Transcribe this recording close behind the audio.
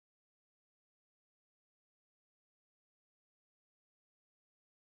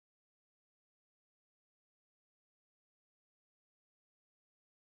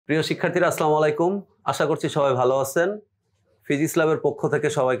প্রিয় শিক্ষার্থীরা আসসালামু আলাইকুম। আশা করছি সবাই ভালো আছেন। ফিজিক্স ল্যাবের পক্ষ থেকে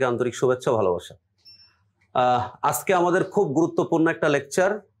সবাইকে আন্তরিক শুভেচ্ছা ভালোবাসা। আজকে আমাদের খুব গুরুত্বপূর্ণ একটা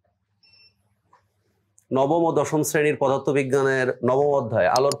লেকচার, নবম ও দশম শ্রেণীর পদার্থবিজ্ঞানের নবম অধ্যায়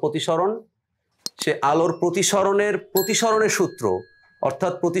আলোর প্রতিসরণ। সে আলোর প্রতিসরণের সূত্র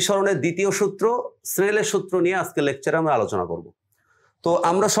অর্থাৎ প্রতিসরণের দ্বিতীয় সূত্র স্নেলের সূত্র নিয়ে আজকে লেকচারে আমরা আলোচনা করব। তো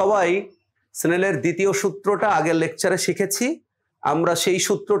আমরা সবাই স্নেলের দ্বিতীয় সূত্রটা আগের লেকচারে শিখেছি, আমরা সেই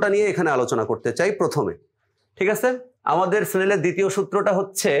সূত্রটা নিয়ে এখানে আলোচনা করতে চাই প্রথমে। ঠিক আছে, আমাদের স্নেলের দ্বিতীয় সূত্রটা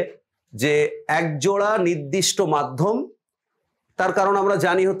হচ্ছে যে একজোড়া নির্দিষ্ট মাধ্যম, তার কারণ আমরা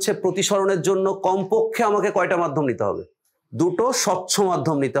জানি হচ্ছে প্রতিসরণের জন্য কমপক্ষে আমাকে কয়টা মাধ্যম নিতে হবে? দুটো স্বচ্ছ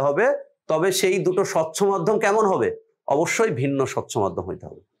মাধ্যম নিতে হবে। তবে সেই দুটো স্বচ্ছ মাধ্যম কেমন হবে? অবশ্যই ভিন্ন স্বচ্ছ মাধ্যম হইতে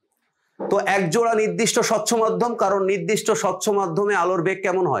হবে। তো একজোড়া নির্দিষ্ট স্বচ্ছ মাধ্যম, কারণ নির্দিষ্ট স্বচ্ছ মাধ্যমে আলোর বেগ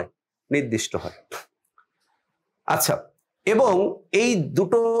কেমন হয়? নির্দিষ্ট হয়। আচ্ছা, এবং এই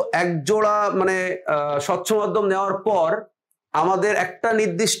দুটো একজোড়া মানে স্বচ্ছ মাধ্যম নেওয়ার পর আমাদের একটা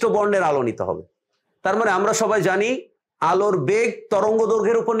নির্দিষ্ট বর্ণের আলো নিতে হবে। তার মানে আমরা সবাই জানি আলোর বেগ তরঙ্গ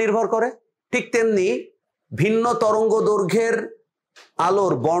দৈর্ঘ্যের উপর নির্ভর করে, ঠিক তেমনি ভিন্ন তরঙ্গ দৈর্ঘ্যের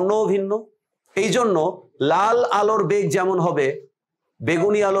আলোর বর্ণও ভিন্ন। এই জন্য লাল আলোর বেগ যেমন হবে,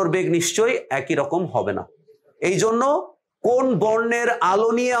 বেগুনি আলোর বেগ নিশ্চয়ই একই রকম হবে না। এই জন্য কোন বর্ণের আলো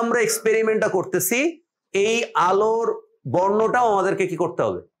নিয়ে আমরা এক্সপেরিমেন্টটা করতেছি, এই আলোর বর্ণটাও আমাদেরকে কি করতে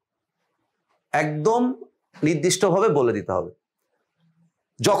হবে? একদম নির্দিষ্টভাবে বলে দিতে হবে।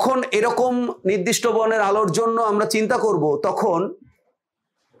 যখন এরকম নির্দিষ্ট বর্ণের আলোর জন্য আমরা চিন্তা করব, তখন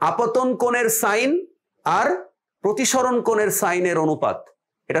আপতন কোণের সাইন আর প্রতিসরণ কোণের সাইনের অনুপাত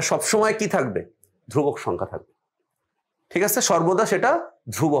এটা সবসময় কি থাকবে? ধ্রুবক সংখ্যা থাকবে। ঠিক আছে, সর্বদা সেটা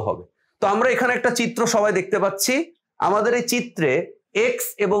ধ্রুব হবে। তো আমরা এখানে একটা চিত্র সবাই দেখতে পাচ্ছি। আমাদের এই চিত্রে এক্স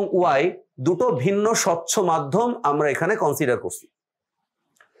এবং ওয়াই দুটো ভিন্ন স্বচ্ছ মাধ্যম আমরা এখানে কনসিডার করছি,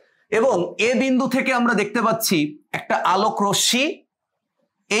 এবং এ বিন্দু থেকে আমরা দেখতে পাচ্ছি একটা আলোক রশ্মি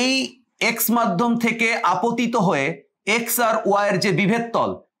এই এক্স মাধ্যম থেকে আপতিত হয়ে এক্স আর ওয়াই এর যে বিভেদ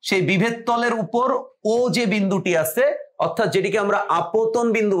তল, সেই বিভেদ তলের উপর ও যে বিন্দুটি আছে, অর্থাৎ যেটিকে আমরা আপতন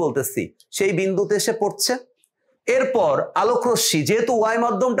বিন্দু বলতেছি, সেই বিন্দুতে এসে পড়ছে। এরপর আলোক রশ্মি যেহেতু ওয়াই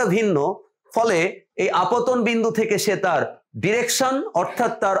মাধ্যমটা ভিন্ন, ফলে এই আপতন বিন্দু থেকে সে তার ডিরেকশন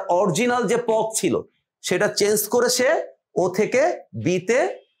অর্থাৎ তার অরিজিনাল যে পথ ছিল সেটা চেঞ্জ করে সে ও থেকে বিতে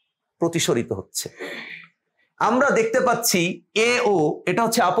প্রতিসরিত হচ্ছে। আমরা দেখতে পাচ্ছি এ ও এটা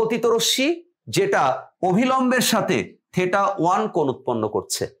হচ্ছে আপতিত রশ্মি, যেটা অভিলম্বের সাথে θ1 কোণ উৎপন্ন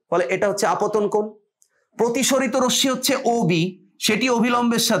করছে, ফলে এটা হচ্ছে আপতন কোণ। প্রতিসরিত রশ্মি হচ্ছে ও বি, সেটি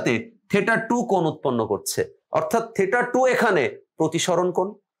অভিলম্বের সাথে θ2 কোণ উৎপন্ন করছে, অর্থাৎ θ2 এখানে প্রতিসরণ কোণ।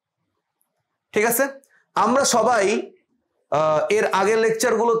 ঠিক আছে, আমরা সবাই এর আগের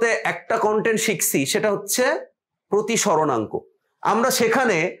লেকচারগুলোতে একটা কন্টেন্ট শিখছি, সেটা হচ্ছে প্রতিসরণাঙ্ক। আমরা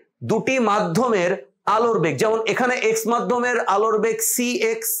সেখানে দুটি মাধ্যমের আলোর বেগ, যেমন এখানে এক্স মাধ্যমের আলোর বেগ সি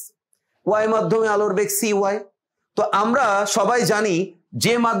এক্স, ওয়াই মাধ্যমে আলোর বেগ সি ওয়াই। তো আমরা সবাই জানি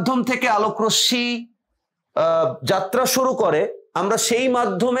যে মাধ্যম থেকে আলোক রশ্মি যাত্রা শুরু করে, আমরা সেই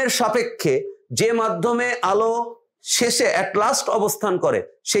মাধ্যমের সাপেক্ষে যে মাধ্যমে আলো শেষে অ্যাট লাস্ট অবস্থান করে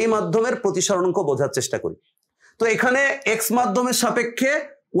সেই মাধ্যমের প্রতিসরণাঙ্ক বোঝার চেষ্টা করি। তো এখানে এক্স মাধ্যমের সাপেক্ষে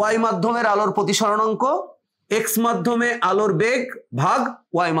ওয়াই মাধ্যমের আলোর প্রতিসরণাঙ্ক, এক্স মাধ্যমে আলোর বেগ ভাগ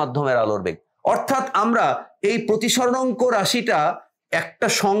ওয়াই মাধ্যমের আলোর বেগ, অর্থাৎ আমরা এই প্রতিসরণাঙ্ক রাশিটা একটা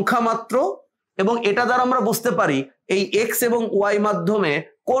সংখ্যা মাত্র, এবং এটা দ্বারা আমরা বুঝতে পারি এই এক্স এবং ওয়াই মাধ্যমে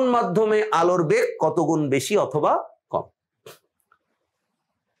কোন মাধ্যমে আলোর বেগ কত গুণ বেশি অথবা কম।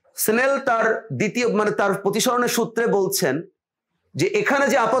 স্নেল তার দ্বিতীয় মানে তার প্রতিসরণের সূত্রে বলছেন যে এখানে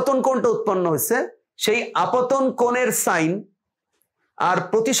যে আপতন কোণটা উৎপন্ন হয়েছে, সেই আপতন কোণের সাইন আর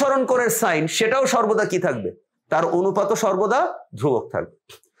প্রতিসরণ কোণের সাইন সেটাও সর্বদা কি থাকবে? তার অনুপাতও সর্বদা ধ্রুবক থাকবে।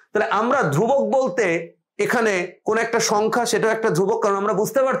 তাহলে আমরা ধ্রুবক বলতে এখানে কোন একটা সংখ্যা সেটাও একটা ধ্রুবক, কারণ আমরা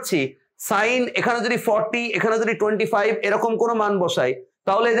বুঝতে পারছি সাইন এখানে যদি 40, এখানে যদি 25 এরকম কোনো মান বসাই,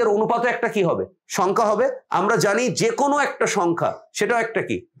 তাহলে এদের অনুপাতও একটা কি হবে? সংখ্যা হবে। আমরা জানি যে কোনো একটা সংখ্যা সেটাও একটা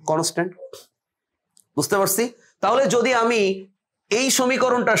কি? কনস্ট্যান্ট। বুঝতে পারছি? তাহলে যদি আমি এই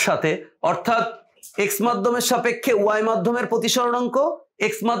সমীকরণটার সাথে, অর্থাৎ এক্স মাধ্যমের সাপেক্ষে ওয়াই মাধ্যমের প্রতিসরণাঙ্ক,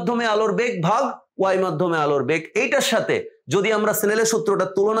 এক্স মাধ্যমে আলোর বেগ ভাগ ওয়াই মাধ্যমে আলোর বেগ, এইটার সাথে যদি আমরা স্নেলের সূত্রটা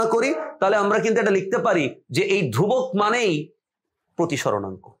তুলনা করি, তাহলে আমরা কিন্তু এটা লিখতে পারি যে এই ধ্রুবক মানেই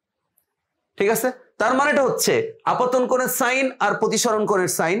প্রতিসরণাঙ্ক। ঠিক আছে, তার মানেটা হচ্ছে আপতন কোণের সাইন আর প্রতিসরণ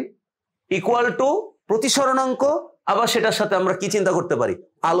কোণের সাইন ইকুয়াল টু প্রতিসরণাঙ্ক, আবার সেটার সাথে আমরা কি চিন্তা করতে পারি?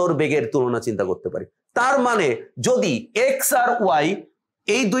 আলোর বেগের তুলনা চিন্তা করতে পারি। তার মানে যদি এক্স আর ওয়াই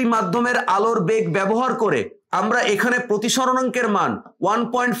এই দুই মাধ্যমের আলোর বেগ ব্যবহার করে আমরা এখানে প্রতিসরণাঙ্কের মান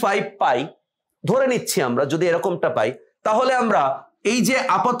 1.5 পাই, ধরে নিচ্ছি আমরা যদি এরকমটা পাই, তাহলে আমরা এই যে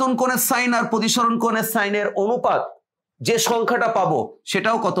আপতন কোণের সাইন আর প্রতিসরণ কোণের সাইনের অনুপাত যে সংখ্যাটা পাবো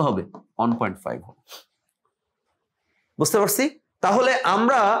সেটাও কত হবে 1.5 হবে। বুঝতে পারছি? তাহলে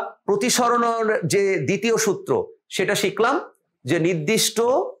আমরা প্রতিসরণের যে দ্বিতীয় সূত্র সেটা শিখলাম, যে নির্দিষ্ট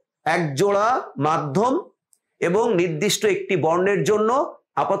এক জোড়া মাধ্যম এবং নির্দিষ্ট একটি বর্ণের জন্য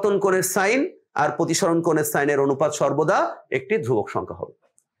আপতন কোণের সাইন আর প্রতিসরণ কোণের সাইনের অনুপাত সর্বদা একটি ধ্রুবক সংখ্যা হবে।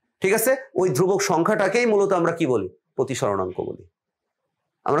 ঠিক আছে? ওই ধ্রুবক সংখ্যাটাকেই মূলত আমরা কি বলি? প্রতিসরণাঙ্ক বলি।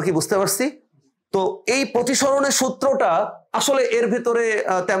 আমরা কি বুঝতে পারছি? তো এই প্রতিসরণের সূত্রটা আসলে এর ভেতরে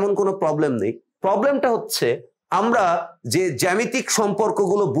তেমন কোনো প্রবলেম নেই। প্রবলেমটা হচ্ছে আমরা যে জ্যামিতিক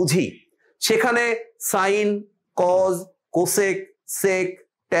সম্পর্কগুলো বুঝি সেখানে সাইন, কজ, কোসেক, সেক,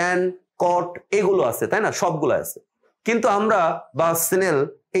 ট্যান, কট এগুলো আছে, তাই না? সবগুলো আছে। কিন্তু আমরা বা স্নেল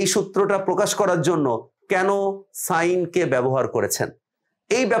এই সূত্রটা প্রকাশ করার জন্য কেন সাইনকে ব্যবহার করেছেন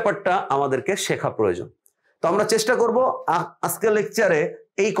এই ব্যাপারটা আমাদেরকে শেখা প্রয়োজন। তো আমরা চেষ্টা করব আজকের লেকচারে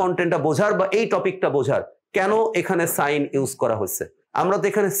এই কন্টেন্টটা বোঝার বা এই টপিকটা বোঝার, কেন এখানে সাইন ইউজ করা হয়েছে। আমরা তো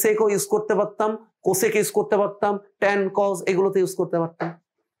এখানে সেকও ইউজ করতে পারতাম, কোসেক ইউজ করতে পারতাম, ট্যান, কজ এগুলোতে ইউজ করতে পারতাম।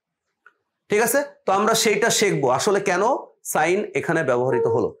 ঠিক আছে? তো আমরা সেইটা শিখবো আসলে কেন সাইন এখানে ব্যবহৃত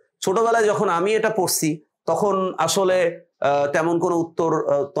হলো। ছোটবেলায় যখন আমি এটা পড়ছি তখন আসলে তেমন কোনো উত্তর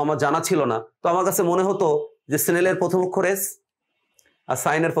তো আমার জানা ছিল না। তো আমার কাছে মনে হতো যে স্নেলের প্রথম অক্ষর এস আর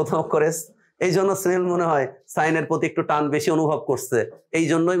সাইনের প্রথম অক্ষর এস, এই জন্য স্নেল মনে হয় সাইনের প্রতি একটু টান বেশি অনুভব করছে, এই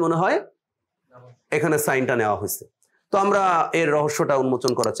জন্যই মনে হয় এখানে সাইনটা নেওয়া হয়েছে। তো আমরা এর রহস্যটা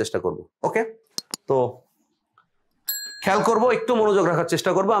উন্মোচন করার চেষ্টা করব। ওকে, তো খেয়াল করব, একটু মনোযোগ রাখার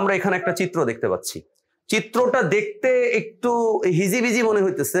চেষ্টা করব। আমরা এখানে একটা চিত্র দেখতে পাচ্ছি। চিত্রটা দেখতে একটু হিজিবিজি মনে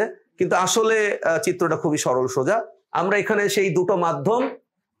হইতেছে, কিন্তু আসলে চিত্রটা খুবই সরল সোজা। আমরা এখানে সেই দুটো মাধ্যম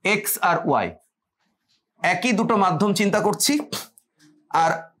এক্স আর ওয়াই, একই দুটো মাধ্যম চিন্তা করছি।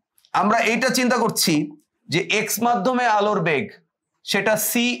 আর আমরা এইটা চিন্তা করছি যে এক্স মাধ্যমে আলোর বেগ সেটা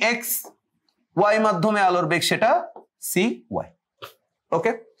সি এক্স, ওয়াই মাধ্যমে আলোর বেগ সেটা সি ওয়াই।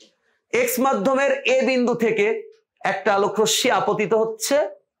 ওকে, এক্স মাধ্যমের এ বিন্দু থেকে একটা আলোক রশ্মি আপতিত হচ্ছে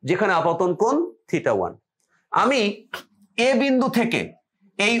যেখানে আপতন কোণ θ1। আমি এ বিন্দু থেকে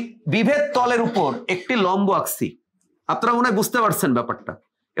এই বিভেদ তলের উপর একটি লম্ব আঁকছি। আপনারা মনে হয় বুঝতে পারছেন ব্যাপারটা।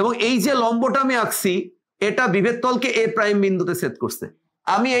 এবং এই যে লম্বটা আমি আঁকছি এটা বিভেদ তলকে এ প্রাইম বিন্দুতে ছেদ করছে।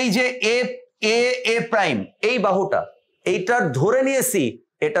 আমি এই যে এ এ এ প্রাইম এই বাহুটা এইটার ধরে নিয়েছি,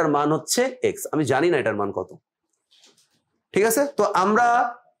 এটার মান হচ্ছে এক্স। আমি জানি না এটার মান কত। ঠিক আছে? তো আমরা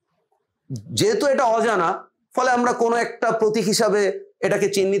যেহেতু এটা অজানা, ফলে আমরা কোনো একটা প্রতীক হিসাবে এটাকে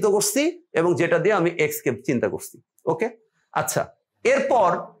চিহ্নিত করছি এবং যেটা দিয়ে আমি এক্স কে চিন্তা করছি। ওকে, আচ্ছা, এরপর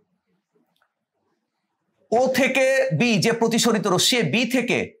ও থেকে বি যে প্রতিসরিত রশ্মি, বি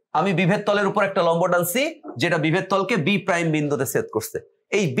থেকে আমি বিভেদ তলের উপর একটা লম্ব টানছি যেটা বিভেদ তলকে বি প্রাইম বিন্দুতে ছেদ করছে।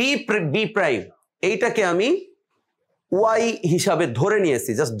 এই বি প্রাইম এইটাকে আমি ওয়াই হিসাবে ধরে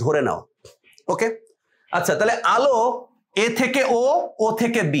নিয়েছি, জাস্ট ধরে নাও। ওকে, আচ্ছা, তাহলে আলো এ থেকে ও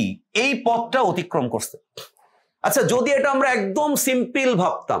থেকে বি এই পথটা অতিক্রম করছে। আচ্ছা, যদি এটা আমরা একদম সিম্পল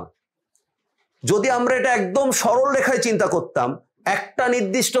ভাবতাম, যদি আমরা এটা একদম সরল রেখায় চিন্তা করতাম, একটা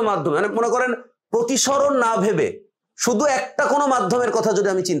নির্দিষ্ট মাধ্যমে, মানে মনে করেন প্রতিসরণ না ভেবে শুধু একটা কোনো মাধ্যমের কথা যদি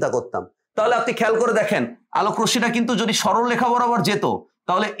আমি চিন্তা করতাম, তাহলে আপনি খেয়াল করে দেখেন আলোক রশ্মিটা কিন্তু যদি সরল রেখা বরাবর যেত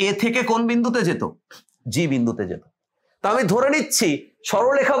তাহলে এ থেকে কোন বিন্দুতে যেত? জি বিন্দুতে যেত। তা আমি ধরে নিচ্ছি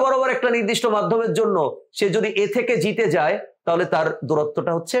সরল রেখা বরাবর একটা নির্দিষ্ট মাধ্যমের জন্য সে যদি এ থেকে জিতে যায় তাহলে তার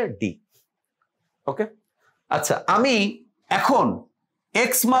দূরত্বটা হচ্ছে ডি। ওকে, আচ্ছা, আমি এখন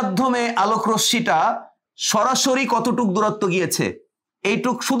এক্স মাধ্যমে আলোক রশ্মিটা সরাসরি কতটুক দূরত্ব গিয়েছে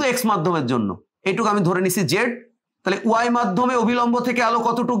এইটুক শুধু এক্স মাধ্যমের জন্য, এইটুক আমি ধরে নিছি জেড। তাহলে ওয়াই মাধ্যমে অভিলম্ব থেকে আলো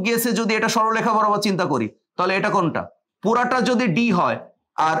কতটুক গিয়েছে যদি এটা সরলরেখা বরাবর চিন্তা করি, তাহলে এটা কোনটা? পুরাটা যদি ডি হয়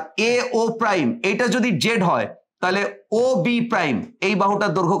আর এ ও প্রাইম এইটা যদি জেড হয়, তাহলে ও বি প্রাইম এই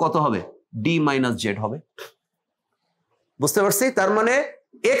বাহুটার দৈর্ঘ্য কত হবে? ডি মাইনাস জেড হবে। বুঝতে পারছি? তার মানে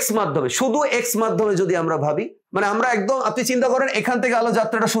এক্স মাধ্যমে, শুধু এক্স মাধ্যমে যদি আমরা ভাবি, মানে আমরা একদম, আপনি চিন্তা করেন এখান থেকে আলো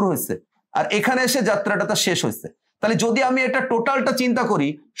যাত্রাটা শুরু হয়েছে আর এখানে এসে যাত্রাটা তার শেষ হয়েছে। তাহলে যদি আমি এটা টোটালটা চিন্তা করি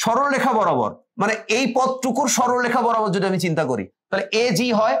সরল রেখা বরাবর, মানে এই পথটুকুর সরল রেখা বরাবর যদি আমি চিন্তা করি, তাহলে এ জি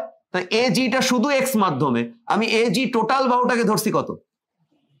হয়। তাহলে এ জিটা শুধু এক্স মাধ্যমে, আমি এ জি টোটাল বাহুটাকে ধরছি কত?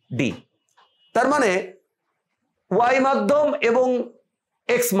 ডি। তার মানে ওয়াই মাধ্যম এবং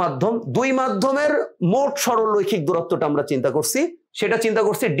এক্স মাধ্যম দুই মাধ্যমের মোট সরল রৈখিক দূরত্বটা আমরা চিন্তা করছি, সেটা চিন্তা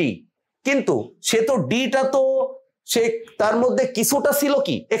করছি ডি। কিন্তু সে তো ডিটা তো সে তার মধ্যে কিছুটা ছিল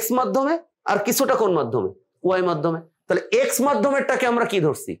কি এক্স মাধ্যমে আর কিছুটা কোন মাধ্যমে? ওয়াই মাধ্যমে। তাহলে এক্স মাধ্যমেরটাকে আমরা কি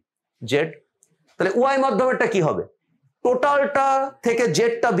ধরছি? জেড। তাহলে ওয়াই মাধ্যমেরটা কি হবে? টোটালটা থেকে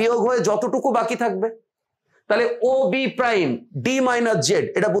জেডটা বিয়োগ হয়ে যতটুকু বাকি থাকবে। তাহলে ও B prime D minus Z,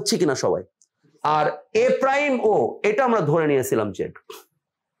 এটা বুঝছি কিনা সবাই? আর এ প্রাইম ও এটা আমরা ধরে নিয়েছিলাম জেড,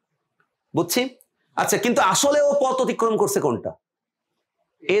 বুঝছি? আচ্ছা, কিন্তু আসলে ও পথ অতিক্রম করছে কোনটা?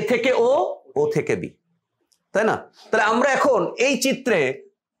 এ থেকে ও, ও থেকে বি, তাই না? তাহলে আমরা এখন এই চিত্রে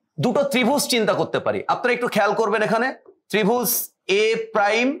দুটো ত্রিভুজ চিন্তা করতে পারি। আপনারা একটু খেয়াল করবেন, এখানে ত্রিভুজ এ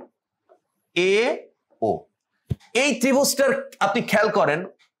প্রাইম এ ও, এই ত্রিভুজটার আপনি খেয়াল করেন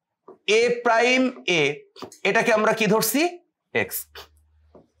এ প্রাইম এ, এটাকে আমরা কি ধরছি? এক্স।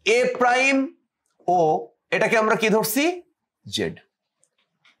 এ প্রাইম ও, এটাকে আমরা কি ধরছি? জেড,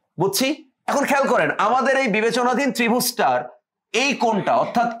 বুঝছি? এখন খেয়াল করেন আমাদের এই বিবেচনাধীন ত্রিভুজটার এই কোণটা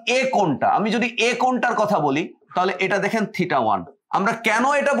অর্থাৎ এ কোণটা, আমি যদি এ কোণটার কথা বলি তাহলে এটা দেখেন θ1। আমরা কেন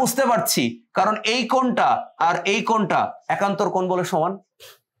এটা বুঝতে পারছি? কারণ এই কোণটা আর এই কোণটা একান্তর কোণ বলে সমান।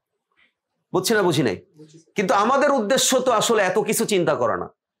 বুঝছি না? বুঝি নাই? কিন্তু আমাদের উদ্দেশ্য তো আসলে এত কিছু চিন্তা করা না।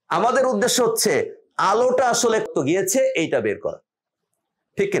 আমাদের উদ্দেশ্য হচ্ছে আলোটা আসলে কত গিয়েছে এইটা বের করা,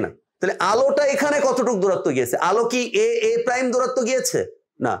 ঠিক কিনা? তাহলে আলোটা এখানে কতটুকু দূরত্ব গিয়েছে? আলো কি এ প্রাইম দূরত্ব গিয়েছে?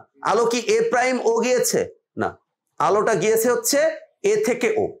 না। আলো কি এ প্রাইম ও গিয়েছে? না। আলোটা গিয়েছে হচ্ছে এ থেকে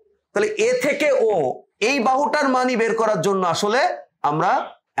ও। তাহলে এ থেকে ও এই বাহুটার মানই বের করার জন্য আসলে আমরা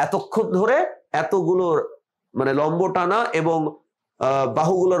এতক্ষণ ধরে এতগুলোর মানে লম্ব টানা এবং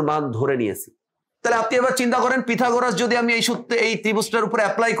বাহুগুলোর মান ধরে নিয়েছি। তাহলে আপনি এবার চিন্তা করেন পিথাগোরাস যদি আমি এই সূত্রে এই ত্রিভুজটার উপরে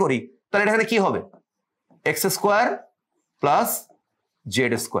অ্যাপ্লাই করি তাহলে এখানে কি হবে? X square plus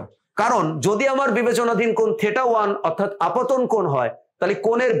Z square. কারণ যদি আমার বিবেচনাধীন কোণ θ1 অর্থাৎ আপতন কোণ হয় তাহলে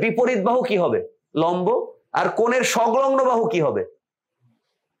কোণের বিপরীত বাহু কি হবে? লম্ব। আর কোণের সংলগ্ন বাহু কি হবে?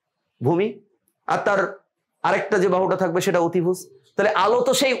 ভূমি। আর তার আরেকটা যে বাহুটা থাকবে সেটা অতিভুজ। তাহলে আলো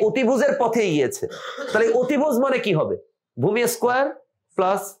তো সেই অতিভুজের পথেই গিয়েছে। তাহলে অতিভুজ মানে কি হবে? ভূমি স্কোয়ার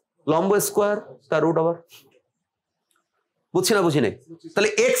প্লাস লম্ব স্কোয়ার তার রুট ওভার। বুঝছি না? বুঝি নাই? তাহলে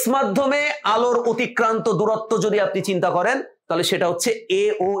এক্স মাধ্যমে আলোর অতিক্রান্ত দূরত্ব যদি আপনি চিন্তা করেন তাহলে সেটা হচ্ছে এ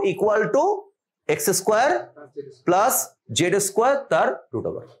ও equal to x square plus Z square তার রুট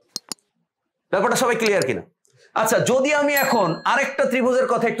ওভার। ব্যাপারটা সবাই ক্লিয়ার কিনা? আচ্ছা, যদি আমি এখন আরেকটা ত্রিভুজের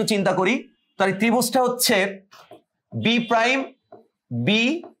কথা একটু চিন্তা করি তাহলে ত্রিভুজটা হচ্ছে বি প্রাইম বি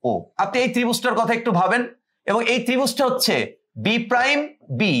ও। আপনি এই ত্রিভুজটার কথা একটু ভাবেন এবং এই ত্রিভুজটা হচ্ছে বি প্রাইম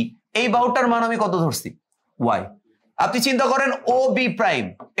বি, এই বাহুটার মান আমি কত ধরছি? ওয়াই। আপনি চিন্তা করেন ও বি প্রাইম,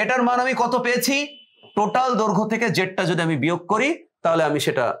 এটার মান আমি কত পেয়েছি? টোটাল দৈর্ঘ্য থেকে জেডটা যদি আমি বিয়োগ করি তাহলে আমি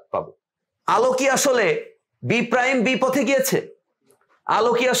সেটা পাবো। আলো কি আসলে বি প্রাইম বি পথে গিয়েছে?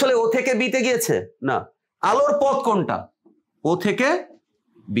 আলো কি আসলে ও থেকে বিতে গিয়েছে? না। আলোর পথ কোনটা? ও থেকে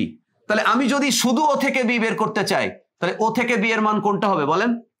বি। তাহলে আমি যদি শুধু ও থেকে বি বের করতে চাই তাহলে ও থেকে বি এর মান কোনটা হবে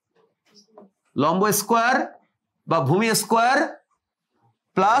বলেন? লম্ব স্কোয়ার বা ভূমি স্কোয়ার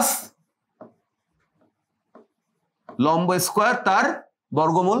প্লাস লম্ব স্কোয়ার তার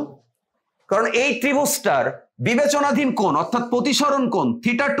বর্গমূল। কারণ এই ত্রিভুজটার বিবেচনাধীন কোণ অর্থাৎ প্রতিসরণ কোণ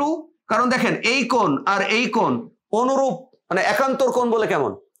θ2। কারণ দেখেন এই কোণ আর এই কোণ অনুরূপ, মানে একান্তর কোণ বলে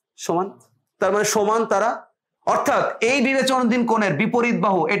কেমন? সমান। তার মানে সমান তারা, অর্থাৎ এই বিবেচনাধীন কোণের বিপরীত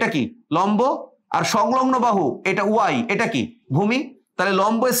বাহু এটা কি? লম্ব। আর সংলগ্ন বাহু এটা ওয়াই, এটা কি? ভূমি। তাহলে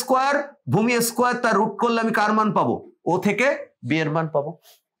লম্ব স্কোয়ার ভূমি স্কোয়ার তার রুট করলে আমি কার মান পাবো? ও থেকে বি এর মান পাবো।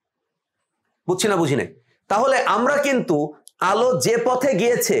 বুঝছি না? বুঝি নাই? তাহলে আমরা কিন্তু আলো যে পথে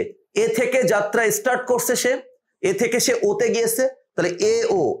গিয়েছে এ থেকে যাত্রা স্টার্ট করছে, সে এ থেকে সে ওতে গিয়েছে, তাহলে এ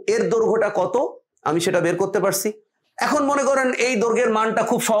ও এর দৈর্ঘ্যটা কত আমি সেটা বের করতে পারছি। এখন মনে করেন এই দৈর্ঘ্যের মানটা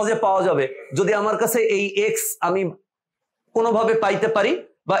খুব সহজে পাওয়া যাবে যদি আমার কাছে এই এক্স আমি কোনোভাবে পাইতে পারি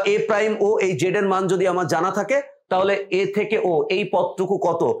বা এ প্রাইম ও এই জেড এর মান যদি আমার জানা থাকে তাহলে এ থেকে ও এই পথটুকু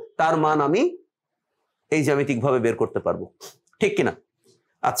কত তার মান আমি এই জ্যামিতিক ভাবে বের করতে পারবো, ঠিক কিনা?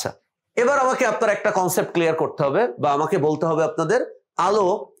 আচ্ছা, এবার আমাকে আপনার একটা কনসেপ্ট ক্লিয়ার করতে হবে বা আমাকে বলতে হবে আপনাদের, আলো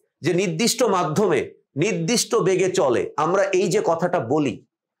যে নির্দিষ্ট মাধ্যমে নির্দিষ্ট বেগে চলে, আমরা এই যে কথাটা বলি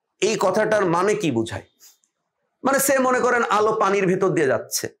এই কথাটার মানে কি বোঝায়? মানে সে মনে করেন আলো পানির ভেতর দিয়ে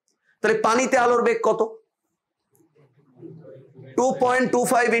যাচ্ছে, তাহলে পানিতে আলোর বেগ কত?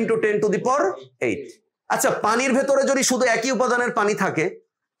 2.25 × 10⁸। আচ্ছা, পানির ভেতরে যদি শুধু একই উপাদানের পানি থাকে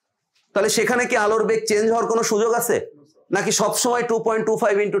তাহলে সেখানে কি আলোর বেগ চেঞ্জ হওয়ার কোনো সুযোগ আছে? নাকি সবসময়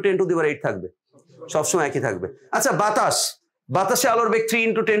 2.25 × 10⁸ থাকবে? সবসময় একই থাকবে। আচ্ছা, বাতাসে আলোর বেগ 3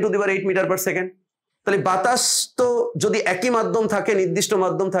 × 10⁸ মিটার/সেকেন্ড। তাহলে বাতাস তো যদি একই মাধ্যম থাকে, নির্দিষ্ট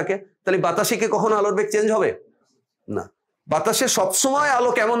মাধ্যম থাকে, তাহলে বাতাসে কি কখনো আলোর বেগ চেঞ্জ হবে? না। বাতাসে সবসময় আলো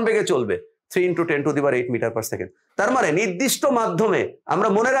কেমন বেগে চলবে? 3 × 10⁸ মিটার/সেকেন্ড। তার মানে নির্দিষ্ট মাধ্যমে আমরা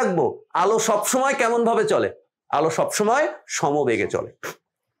মনে রাখবো আলো সবসময় কেমন ভাবে চলে? আলো সবসময় সমবেগে চলে।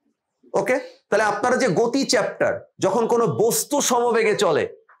 ওকে, তাহলে আপনারা যে গতি চ্যাপ্টার, যখন কোনো বস্তু সমবেগে চলে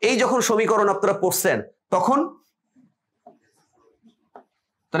এই যখন সমীকরণ আপনারা পড়ছেন তখন,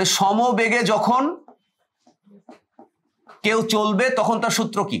 তাহলে সমবেগে যখন কেউ চলবে তখন তার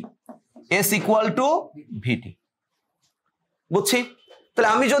সূত্র কি? এস ইকুয়াল টু ভিটি। বুঝছি? তাহলে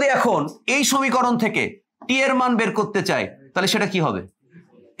আমি যদি এখন এই সমীকরণ থেকে টি এর মান বের করতে চাই তাহলে সেটা কি হবে?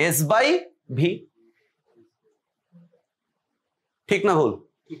 S by V. ঠিক না ভুল?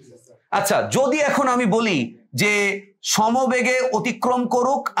 আচ্ছা, যদি এখন আমি বলি যে সমবেগে অতিক্রম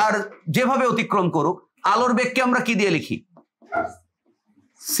করুক আর যেভাবে অতিক্রম করুক, আলোর বেগকে আমরা কি দিয়ে লিখি?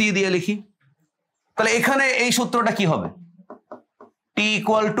 সি দিয়ে লিখি। তাহলে এখানে এই সূত্রটা কি হবে? T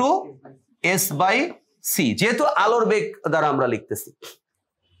equal to S by C, যেহেতু আলোর বেগ দ্বারা আমরা লিখতেছি।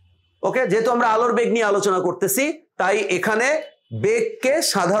 ওকে, যেহেতু আমরা আলোর বেগ নিয়ে আলোচনা করতেছি তাই এখানে বেগকে,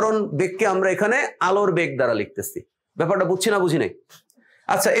 সাধারণ বেগকে আমরা এখানে আলোর বেগ দ্বারা লিখতেছি। ব্যাপারটা বুঝছি না বুঝি নাই?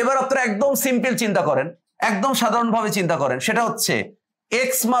 আচ্ছা, এবার আপনারা একদম সিম্পল চিন্তা করেন, একদম সাধারণভাবে চিন্তা করেন। সেটা হচ্ছে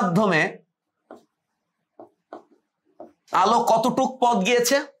এক্স মাধ্যমে আলো কতটুক পথ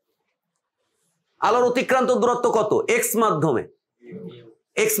গিয়েছে? আলোর অতিক্রান্ত দূরত্ব কত? এক্স মাধ্যমে,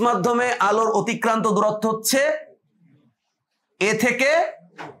 এক্স মাধ্যমে আলোর অতিক্রান্ত দূরত্ব হচ্ছে এ থেকে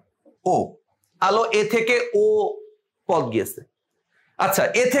ও। আলো এ থেকে ও পথ গিয়েছে। আচ্ছা,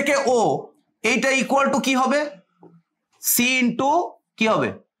 এ থেকে ও এইটা ইকুয়াল টু কি হবে? সি ইন্টু কি হবে?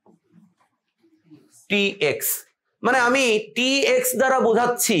 T X. মানে আমি টি এক্স দ্বারা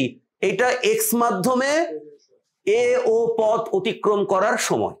বোঝাচ্ছি এটা এক্স মাধ্যমে এ ও পথ অতিক্রম করার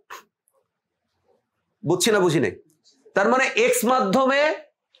সময়। বুঝছি না বুঝি নাই? তার মানে এক্স মাধ্যমে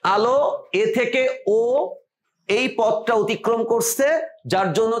আলো এ থেকে ও এই পথটা অতিক্রম করছে, যার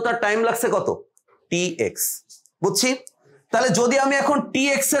জন্য তার টাইম লাগছে কত? T X. বুঝছি? তাহলে যদি আমি এখন টি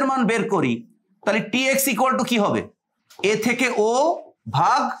এক্স এর মান বের করি তাহলে টি এক্স ইকুয়াল টু কি হবে? এ থেকে ও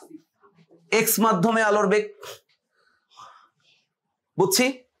ভাগ এক্স মাধ্যমে আলোর বেগ। বুঝছি?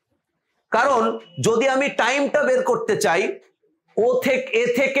 কারণ যদি আমি টাইমটা বের করতে চাই ও থেকে এ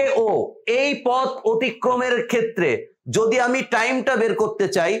থেকে ও এই পথ অতিক্রমের ক্ষেত্রে, যদি আমি টাইমটা বের করতে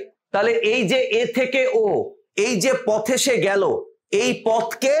চাই তাহলে এই যে এ থেকে ও এই যে পথে সে গেল, এই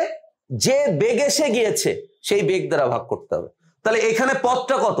পথকে যে বেগে সে গিয়েছে সেই বেগ দ্বারা ভাগ করতে হবে। তাহলে এখানে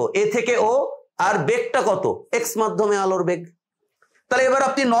পথটা কত? এ থেকে ও, আর বেগটা কত? এক্স মাধ্যমে আলোর বেগ। তাহলে এবার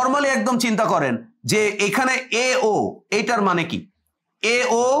আপনি নর্মালি একদম চিন্তা করেন যে এখানে এ ও এইটার মানে কি? এ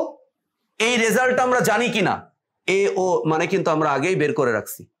ও এই রেজাল্ট আমরা জানি কিনা? এ ও মানে কিন্তু আমরা আগেই বের করে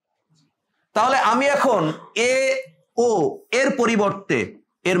রাখছি। তাহলে আমি এখন এ ও এর পরিবর্তে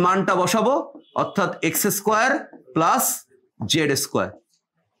এর মানটা বসাবো, অর্থাৎ x square plus Z square.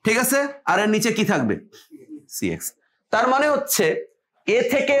 ঠিক আছে? আর এর নিচে কি থাকবে? C x. তার মানে হচ্ছে এ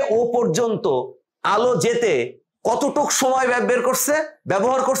থেকে ও পর্যন্ত আলো যেতে কতটুক সময়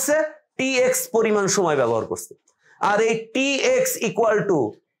ব্যবহার করছে? টি এক্স পরিমাণ সময় ব্যবহার করছে। আর এই টি এক্স ইকুয়াল টু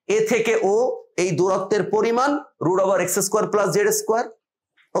এ থেকে ও এই দূরত্বের পরিমাণ root over x square plus Z square.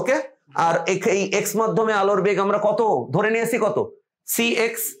 ওকে, আর এই এক্স মাধ্যমে আলোর বেগ আমরা কত ধরে নিয়েছি? কত? C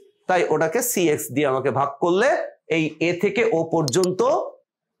x. তাই ওটাকে সি এক্স দিয়ে আমাকে ভাগ করলে এই এ থেকে ও পর্যন্ত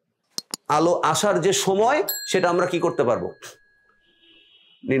আলো আসার যে সময় সেটা আমরা কি করতে পারবো?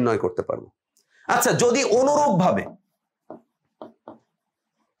 নির্ণয় করতে পারবো। আচ্ছা, যদি অনুরূপভাবে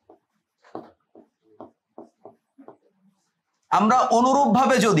আমরা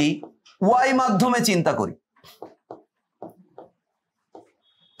যদি ওয়াই মাধ্যমে চিন্তা করি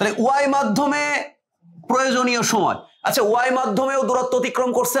তাহলে ওয়াই মাধ্যমে প্রয়োজনীয় সময়, আচ্ছা ওয়াই মাধ্যমেও দূরত্ব অতিক্রম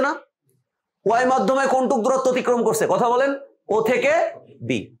করছে না? ওয়াই মাধ্যমে কোনটুক দূরত্ব অতিক্রম করছে? কথা বলেন। ও থেকে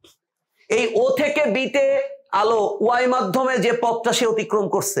বি। এই ও থেকে বি তে আলো ওয়াই মাধ্যমে যে পথটা সে অতিক্রম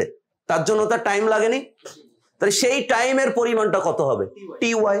করছে তার জন্য তার টাইম লাগেনি? তাহলে সেই টাইমের পরিমাণটা কত হবে? T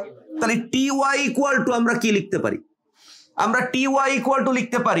Y. তাহলে টি ওয়াই ইকুয়াল টু আমরা কি লিখতে পারি? আমরা টি ওয়াই ইকুয়াল টু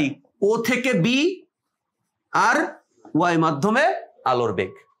লিখতে পারি ও থেকে বি আর ওয়াই মাধ্যমে আলোর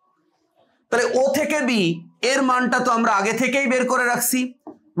বেগ। তাহলে ও থেকে বি এর মানটা তো আমরা আগে থেকেই বের করে রাখছি,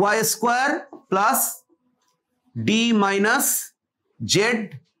 Y square plus D minus Z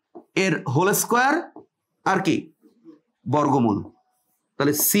এর হোল স্কোয়ার আর কি বর্গমূল।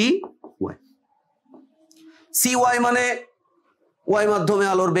 তাহলে সি ওয়াই। সি ওয়াই মানে ওয়াই মাধ্যমে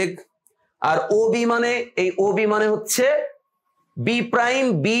আলোর বেগ, আর ও বি মানে, এই ও বি মানে হচ্ছে বি প্রাইম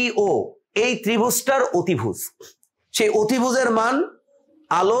বি ও এই ত্রিভুজটার অতিভুজ। সেই অতিভুজের মান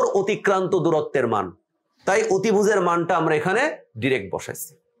আলোর অতিক্রান্ত দূরত্বের মান, তাই অতিভুজের মানটা আমরা এখানে ডিরেক্ট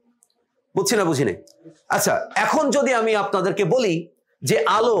বসাইছি। বুঝছি না বুঝি নাই? আচ্ছা, এখন যদি আমি আপনাদেরকে বলি যে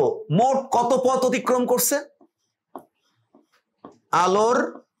আলো মোট কত পথ অতিক্রম করছে? আলোর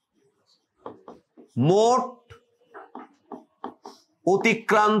মোট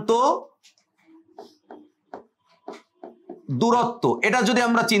অতিক্রান্ত দূরত্ব, এটা যদি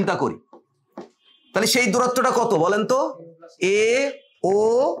আমরা চিন্তা করি তাহলে সেই দূরত্বটা কত বলেন তো? এ ও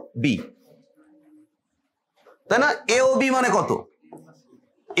বি, তাই না? এ ও বি মানে কত?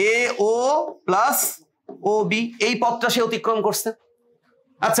 এ ও প্লাস ও বি, এই পথটা সে অতিক্রম করছে।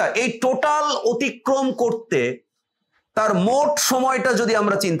 আচ্ছা, এই টোটাল অতিক্রম করতে তার মোট সময়টা যদি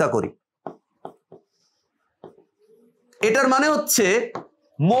আমরা চিন্তা করি, এটার মানে হচ্ছে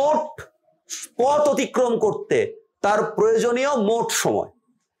মোট পথ অতিক্রম করতে তার প্রয়োজনীয় মোট সময়।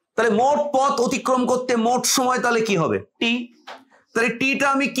 তাহলে মোট পথ অতিক্রম করতে মোট সময় তাহলে কি হবে? টি। তাহলে টিটা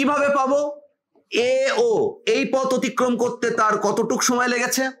আমি কিভাবে পাবো? এ ও এই পথ অতিক্রম করতে তার কতটুক সময়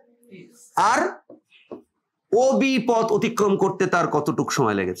লেগেছে, আর ও বি পথ অতিক্রম করতে তার কতটুক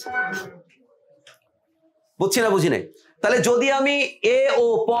সময় লেগেছে। বুঝছি না বুঝি নাই? তাহলে যদি আমি এ ও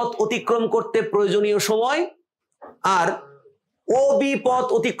পথ অতিক্রম করতে প্রয়োজনীয় সময় আর ও বি পথ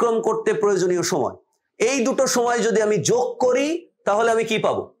অতিক্রম করতে প্রয়োজনীয় সময়, এই দুটো সময় যদি আমি যোগ করি তাহলে আমি কি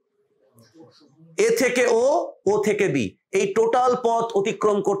পাবো? এ থেকে ও, ও থেকে বি, এই টোটাল পথ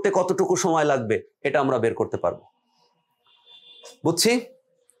অতিক্রম করতে কতটুকু সময় লাগবে এটা আমরা বের করতে পারবো। বুঝছি?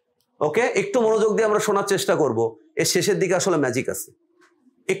 ওকে, একটু মনোযোগ দিয়ে আমরা শোনার চেষ্টা করব। এর শেষের দিকে আসলে ম্যাজিক আছে,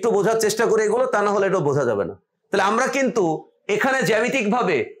 একটু বোঝার চেষ্টা করে এগুলো, তা না হলে এটা বোঝা যাবে না। তাহলে আমরা কিন্তু এখানে জ্যামিতিক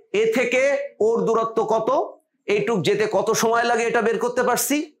ভাবে এ থেকে ওর দূরত্ব কত, এইটুক যেতে কত সময় লাগে এটা বের করতে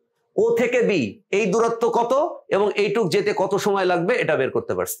পারছি, ও থেকে বি এই দূরত্ব কত এবং এইটুক যেতে কত সময় লাগবে এটা বের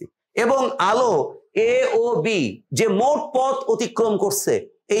করতে পারছি, এবং আলো এ ও বি যে মোট পথ অতিক্রম করছে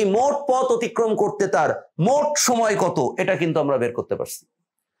এই মোট পথ অতিক্রম করতে তার মোট সময় কত এটা কিন্তু আমরা বের করতে পারছি।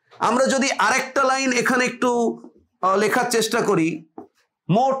 আমরা যদি আরেকটা লাইন এখানে একটু লেখার চেষ্টা করি,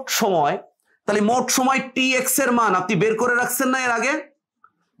 মোট সময়, তাহলে মোট সময় টি এক্স এর মান আপনি বের করে রাখছেন না এর আগে?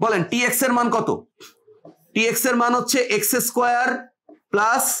 বলেন টি এক্স এর মান কত? টি এক্স এর মান হচ্ছে x square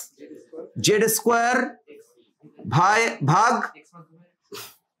plus Z square ভাগ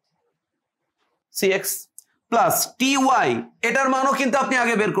C x plus T Y, এটার মানও কিন্তু আপনি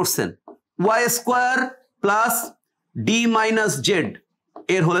আগে বের করছেন, Y square plus D minus Z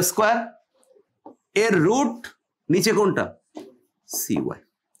এর হোল স্কোয়ার, এর রুট নিচে কোনটা? C Y.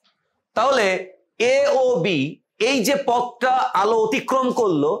 তাহলে এ ও বি এই যে পথটা আলো অতিক্রম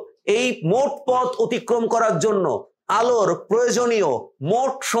করলো, এই মোট পথ অতিক্রম করার জন্য আলোর প্রয়োজনীয়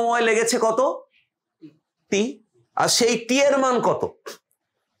মোট সময় লেগেছে কত? টি। আর সেই টি এর মান কত?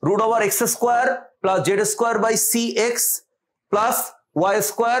 Root over x square plus Z square by C x plus Y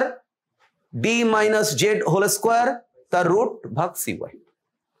square D minus Z whole square তার রুট ভাগ সি ওয়াই।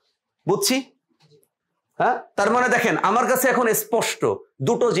 বুঝছি? হ্যাঁ, তার মানে দেখেন আমার কাছে এখন স্পষ্ট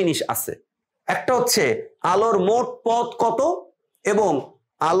দুটো জিনিস আছে, একটা হচ্ছে আলোর মোট পথ কত এবং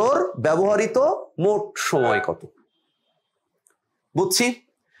আলোর ব্যবহৃত মোট সময় কত। বুঝছি?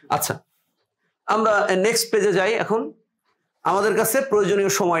 আচ্ছা, আমরা নেক্সট পেজে যাই। এখন আমাদের কাছে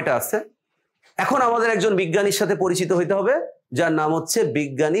প্রয়োজনীয় সময়টা আছে। এখন আমাদের একজন বিজ্ঞানীর সাথে পরিচিত হইতে হবে যার নাম হচ্ছে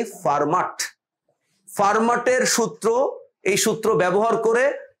বিজ্ঞানী ফার্মাট। ফার্মাটের সূত্র, এই সূত্র ব্যবহার করে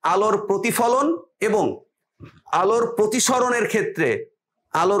আলোর প্রতিফলন এবং আলোর প্রতিসরণের ক্ষেত্রে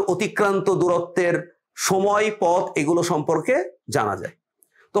আলোর অতিক্রান্ত দূরত্বের সময়, পথ এগুলো সম্পর্কে জানা যায়।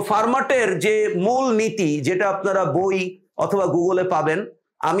 তো ফার্মাটের যে মূল নীতি, যেটা আপনারা বই অথবা গুগলে পাবেন,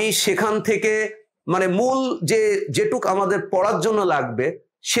 আমি সেখান থেকে মানে মূল যেটুক আমাদের পড়ার জন্য লাগবে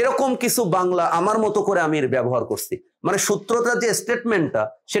সেরকম কিছু বাংলা আমার মতো করে আমি ব্যবহার করছি। মানে সূত্রটার যে স্টেটমেন্টটা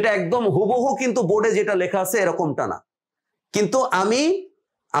সেটা একদম হুবহু কিন্তু বোর্ডে যেটা লেখা আছে এরকমটা না, কিন্তু আমি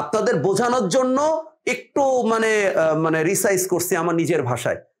আপনাদের বোঝানোর জন্য একটু মানে রিসাইজ করছি আমার নিজের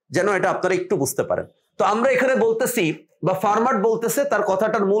ভাষায়, যেন এটা আপনারা একটু বুঝতে পারেন। তো আমরা এখানে বলতেছি বা ফার্মাট বলতেছে, তার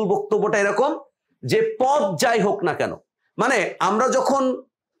কথাটার মূল বক্তব্যটা এরকম যে পথ যাই হোক না কেন, মানে আমরা যখন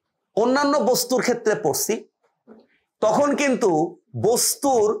অন্যান্য বস্তুর ক্ষেত্রে পড়ছি তখন কিন্তু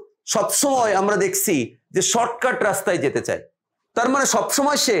বস্তুর সবসময় আমরা দেখছি যে শর্টকাট রাস্তায় যেতে চায়, তার মানে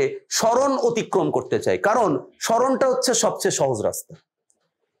সবসময় সে সরণ অতিক্রম করতে চায়, কারণ সরণটা হচ্ছে সবচেয়ে সহজ রাস্তা।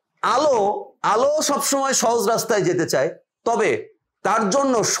 আলো সবসময় সহজ রাস্তায় যেতে চায়, তবে তার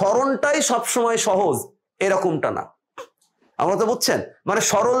জন্য সরণটাই সবসময় সহজ এরকমটা না। আমরা তো বুঝছেন, মানে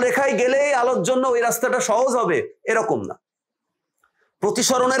সরল রেখায় গেলেই আলোর জন্য ওই রাস্তাটা সহজ হবে এরকম না।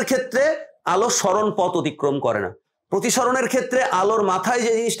 প্রতিসরণের ক্ষেত্রে আলো সরণ পথ অতিক্রম করে না। প্রতিসরণের ক্ষেত্রে আলোর মাথায়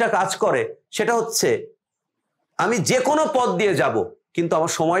যে জিনিসটা কাজ করে সেটা হচ্ছে আমি যে কোনো পথ দিয়ে যাব, কিন্তু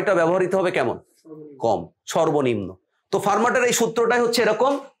আমার সময়টা ব্যবহৃত হবে কেমন? কম, সর্বনিম্ন। তো ফার্মাটের এই সূত্রটাই হচ্ছে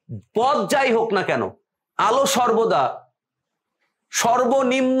এরকম, পথ যাই হোক না কেন আলো সর্বদা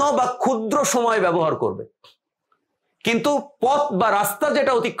সর্বনিম্ন বা ক্ষুদ্র সময় ব্যবহার করবে, কিন্তু পথ বা রাস্তা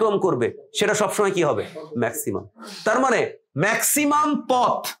যেটা অতিক্রম করবে সেটা সবসময় কি হবে? ম্যাক্সিমাম। তার মানে ম্যাক্সিমাম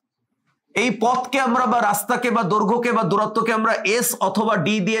পথ, এই পথকে আমরা বা রাস্তাকে বা দৈর্ঘ্যকে বা দূরত্বকে আমরা এস অথবা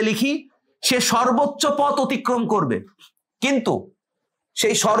ডি দিয়ে লিখি, সে সর্বোচ্চ পথ অতিক্রম করবে, কিন্তু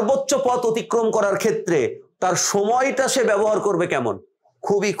সেই সর্বোচ্চ পথ অতিক্রম করার ক্ষেত্রে তার সময়টা সে ব্যবহার করবে কেমন?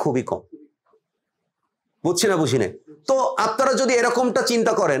 খুবই খুবই কম। বুঝছি না বুঝি না? তো আপনারা যদি এরকমটা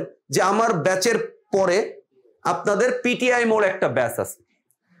চিন্তা করেন যে আমার ব্যাচের পরে আপনাদের পিটিআই মোড় একটা ব্যাচ আছে,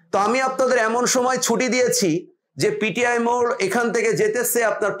 তো আমি আপনাদের এমন সময় ছুটি দিয়েছি যে পিটিআই মোড় এখান থেকে যেতেছে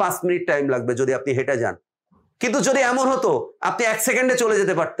আপনার 5 মিনিট টাইম লাগবে যদি আপনি হেঁটে যান। কিন্তু যদি এমন হতো আপনি 1 সেকেন্ডে চলে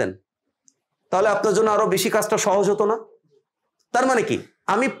যেতে পারতেন, তাহলে আপনার জন্য আরো বেশি কাজটা সহজ হতো না? তার মানে কি,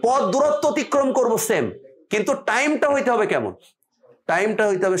 আমি পথ দূরত্ব অতিক্রম করব সেম, কিন্তু টাইমটা হইতে হবে কেমন? টাইমটা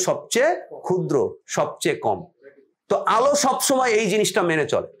হইতে হবে সবচেয়ে ক্ষুদ্র, সবচেয়ে কম। তো আলো সবসময় এই জিনিসটা মেনে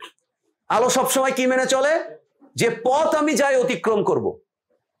চলে। আলো সবসময় কি মেনে চলে? যে পথ আমি যাই অতিক্রম করব,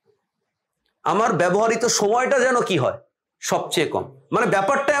 আমার ব্যবহৃত সময়টা যেন কি হয়? সবচেয়ে কম। মানে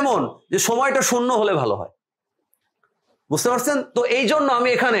ব্যাপারটা এমন যে সময়টা শূন্য হলে ভালো হয়। বুঝতে পারছেন? তো এই জন্য আমি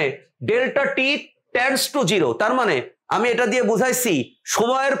এখানে delta T tends to zero, তার মানে আমি এটা দিয়ে বুঝাইছি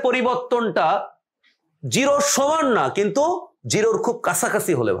সময়ের পরিবর্তনটা জিরোর সমান না, কিন্তু জিরোর খুব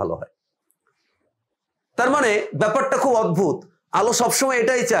কাছাকাছি হলে ভালো হয়। তার মানে ব্যাপারটা খুব অদ্ভুত। আলো সবসময়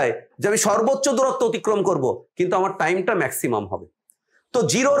এটাই চায় যে আমি সর্বোচ্চ দূরত্ব অতিক্রম করব, কিন্তু আমার টাইমটা ম্যাক্সিমাম হবে। তো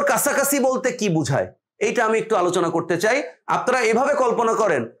জিরোর কাছাকাছি বলতে কি বুঝায় এইটা আমি একটু আলোচনা করতে চাই। আপনারা এভাবে কল্পনা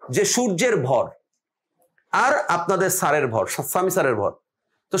করেন যে সূর্যের ভর আর আপনাদের স্যারের ভর, স্বামী স্যারের ভর,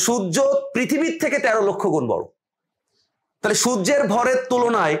 তো সূর্য পৃথিবীর থেকে 13 লক্ষ গুণ বড়। তাহলে সূর্যের ভরের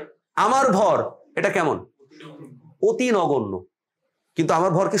তুলনায় আমার ভর এটা কেমন? অতি নগণ্য। কিন্তু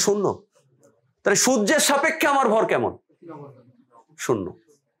আমার ভর কি শূন্য? তাহলে সূর্যের সাপেক্ষে আমার ভর কেমন? শূন্য।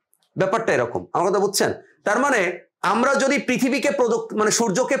 ব্যাপারটা এরকম, আমার কথা বুঝছেন? তার মানে আমরা যদি পৃথিবীকে মানে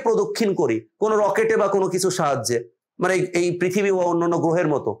সূর্যকে প্রদক্ষিণ করি কোনো রকেটে বা কোনো কিছু সাহায্যে, মানে এই পৃথিবী বা অন্যান্য গ্রহের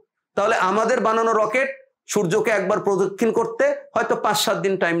মতো, তাহলে আমাদের বানানো রকেট সূর্যকে একবার প্রদক্ষিণ করতে হয়তো 5-7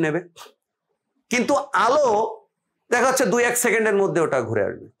 দিন টাইম নেবে, কিন্তু আলো দেখা যাচ্ছে 2-1 সেকেন্ডের মধ্যে ওটা ঘুরে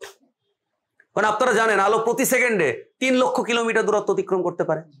আসবে। কারণ আপনারা জানেন আলো প্রতি সেকেন্ডে 3 লক্ষ কিলোমিটার দূরত্ব অতিক্রম করতে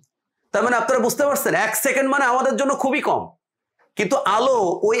পারে। তার মানে আপনারা বুঝতে পারছেন 1 সেকেন্ড মানে আমাদের জন্য খুবই কম, কিন্তু আলো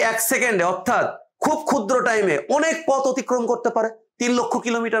ওই 1 সেকেন্ডে অর্থাৎ খুব ক্ষুদ্র টাইমে অনেক পথ অতিক্রম করতে পারে। 3 লক্ষ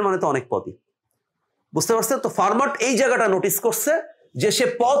কিলোমিটার মানে তো অনেক পথই। বুঝতে পারছেন? তো ফার্মাট এই জায়গাটা নোটিস করছে যে সে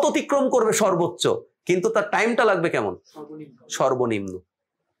পথ অতিক্রম করবে সর্বোচ্চ, কিন্তু তার টাইমটা লাগবে কেমন? সর্বনিম্ন।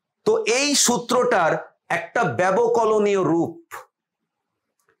 তো এই সূত্রটার একটা ব্যবকলনীয় রূপ,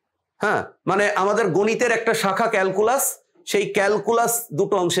 হ্যাঁ, মানে আমাদের গণিতের একটা শাখা ক্যালকুলাস, সেই ক্যালকুলাস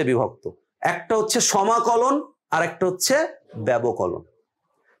দুটো অংশে বিভক্ত, একটা হচ্ছে সমাকলন আর একটা হচ্ছে ব্যবকলন।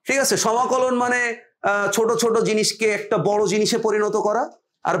 ঠিক আছে? সমাকলন মানে ছোট ছোট জিনিসকে একটা বড় জিনিসে পরিণত করা,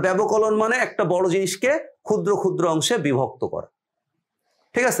 আর ব্যবকলন মানে একটা বড় জিনিসকে ক্ষুদ্র ক্ষুদ্র অংশে বিভক্ত করা।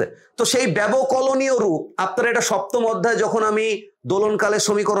 ঠিক আছে? তো সেই ব্যবকলনীয় রূপ আপনারা এটা 7ম অধ্যায় যখন আমি দোলনকালের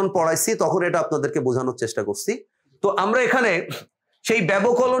সমীকরণ পড়াইছি তখন এটা আপনাদেরকে বোঝানোর চেষ্টা করছি। তো আমরা এখানে সেই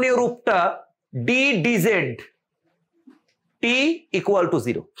ব্যবকলনীয় রূপটা D DZ T equal to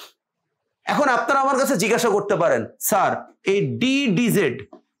 0। এখন আপনারা আমার কাছে জিজ্ঞাসা করতে পারেন, স্যার এই ডি ডিজেড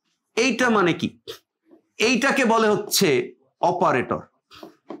এইটা মানে কি? এইটাকে বলে হচ্ছে অপারেটর।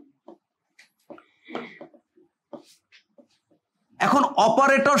 এখন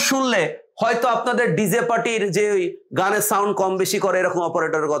অপারেটর শুনলে হয়তো আপনাদের ডিজে পার্টির যে গানের সাউন্ড কম বেশি করে এরকম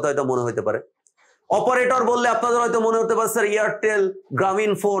অপারেটরের কথা হয়তো মনে হতে পারে। অপারেটর বললে আপনাদের হয়তো মনে হতে পারে স্যার এয়ারটেল,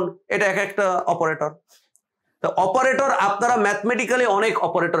 গ্রামীণ ফোন, এটা এক একটা অপারেটর। তো অপারেটর আপনারা ম্যাথমেটিক্যালি অনেক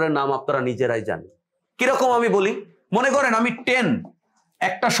অপারেটরের নাম আপনারা নিজেরাই জানেন। কিরকম আমি বলি, মনে করেন আমি 10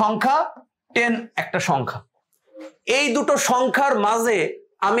 একটা সংখ্যা, 10 একটা সংখ্যা, এই দুটো সংখ্যার মাঝে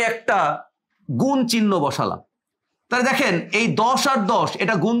আমি একটা গুণ চিহ্ন বসালাম। তাহলে দেখেন এই 10 আর 10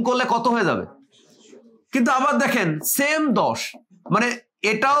 এটা গুণ করলে কত হয়ে যাবে? কিন্তু আবার দেখেন সেম 10, মানে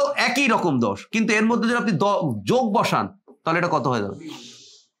এটাও একই রকম 10, কিন্তু এর মধ্যে যদি আপনি যোগ বসান তাহলে এটা কত হয়ে যাবে?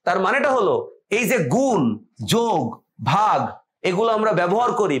 তার মানেটা হলো এই যে গুণ, যোগ, ভাগ এগুলো আমরা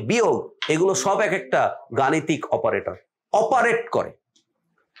ব্যবহার করি, বিয়োগ, এগুলো সব এক একটা গাণিতিক অপারেটর, অপারেট করে।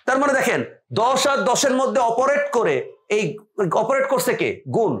 তার মানে দেখেন 10 আর 10-এর মধ্যে অপারেট করে, এই অপারেট করছে কে?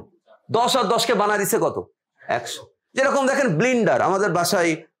 গুণ। 10 আর 10কে বানা দিছে কত? 100। যেরকম দেখেন ব্লিন্ডার, আমাদের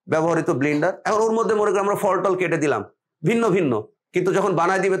বাসায় ব্যবহৃত ব্লিন্ডার, এখন ওর মধ্যে মনে করি আমরা ফল টল কেটে দিলাম ভিন্ন ভিন্ন, কিন্তু যখন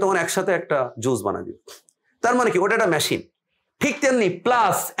বানায় দিবে তখন একসাথে একটা জুস বানায় দিবে। তার মানে কি ওটা একটা মেশিন। ঠিক তেমনি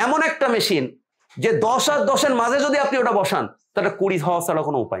প্লাস এমন একটা মেশিন যে 10 আর 10-এর মাঝে যদি আপনি ওটা বসান তাহলে 20 হওয়া ছাড়া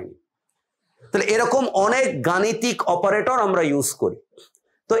কোনো উপায় নেই। তাহলে এরকম অনেক গাণিতিক অপারেটর আমরা ইউজ করি।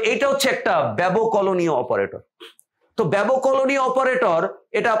 তো এটা হচ্ছে একটা ব্যবকলনীয় অপারেটর। তো ব্যবকলনীয় অপারেটর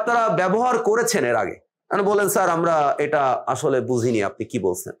এটা আপনারা ব্যবহার করেছেন এর আগে, মানে বলেন স্যার আমরা এটা আসলে বুঝিনি, আপনি কি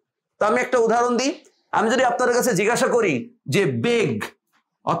বলছেন। তো আমি একটা উদাহরণ দিই। আমি যদি আপনাদের কাছে জিজ্ঞাসা করি যে বেগ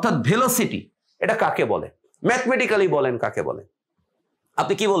অর্থাৎ ভেলোসিটি এটা কাকে বলে, ম্যাথমেটিক্যালি বলেন কাকে বলে,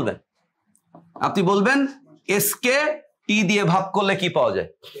 আপনি কি বলবেন? আপনি বলবেন এসকে টি দিয়ে ভাগ করলে কি পাওয়া যায়?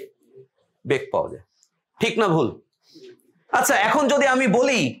 বেগ পাওয়া যায়। ঠিক না ভুল? আচ্ছা, এখন যদি আমি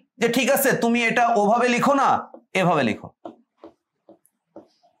বলি যে ঠিক আছে তুমি এটা ওভাবে লিখো না, এভাবে লিখো,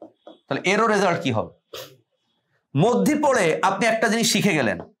 তাহলে এরও রেজাল্ট কি হবে? মধ্যে পড়ে আপনি একটা জিনিস শিখে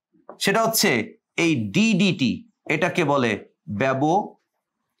গেলেন, সেটা হচ্ছে এই ডিডিটি, এটাকে বলে ব্যবকলনীয়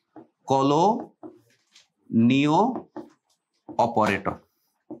অপারেটর।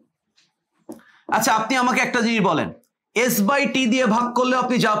 আচ্ছা, আপনি আমাকে একটা জিনিস বলেন, এস বাই টি দিয়ে ভাগ করলে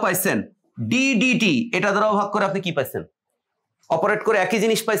আপনি যা পাইছেন, ডিডিটি এটা দ্বারাও ভাগ করে আপনি কি পাইছেন? অপারেট করে একই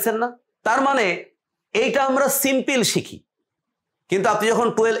জিনিস পাইছেন না? তার মানে এইটা আমরা সিম্পল শিখি, কিন্তু আপনি যখন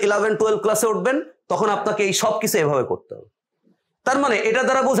 11-12 ক্লাসে উঠবেন তখন আপনাকে এই সব কিছু এভাবে করতে হবে। তার মানে এটা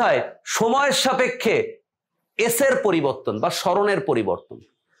দ্বারা বোঝায় সময়ের সাপেক্ষে এস এর পরিবর্তন বা সরণের পরিবর্তন।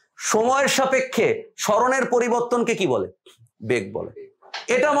 সময়ের সাপেক্ষে সরণের পরিবর্তনকে কি বলে? বেগ বলে।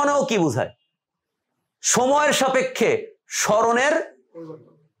 এটা মানেও কি বোঝায়? সময়ের সাপেক্ষে সরণের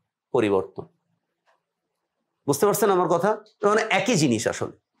পরিবর্তন। বুঝতে পারছেন আমার কথা? মানে একই জিনিস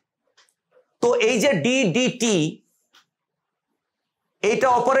আসলে। তো এই যে ডিডিটি, এইটা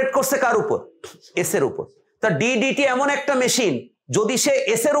অপারেট করছে কার উপর? এস এর উপর। তা ডিডিটি এমন একটা মেশিন, যদি সে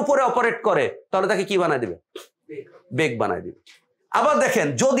এস এর উপরে অপারেট করে তাহলে তাকে কি বানায় দিবে? বেগ বানায় দিবে। আবার দেখেন,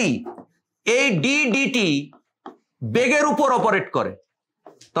 যদি এই ডিডিটি বেগের উপর অপারেট করে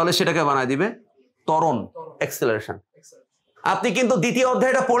তাহলে সেটাকে বানায় দিবে ত্বরণ, অ্যাক্সেলারেশন। আপনি কিন্তু দ্বিতীয়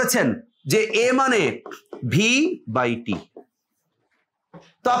অধ্যায়টা পড়েছেন যে এ মানে ভি বাই টি।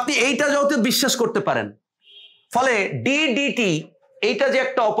 তো আপনি এইটা যত বিশ্বাস করতে পারেন, ফলে ডিডিটি এইটা যে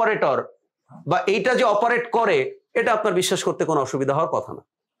একটা অপারেটর বা এইটা যে অপারেট করে, এটা আপনার বিশ্বাস করতে কোনো অসুবিধা হওয়ার কথা না।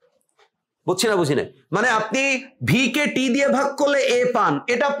 বুঝছি না? বুঝি না? মানে আপনি ভি কে টি দিয়ে ভাগ করলে এ পান,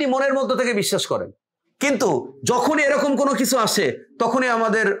 এটা আপনি মনের মধ্যে থেকে বিশ্বাস করেন, কিন্তু যখনই এরকম কোনো কিছু আসে তখনই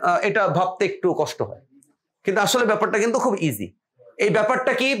আমাদের এটা ভাবতে একটু কষ্ট হয়। কিন্তু আসলে ব্যাপারটা কিন্তু খুব ইজি। এই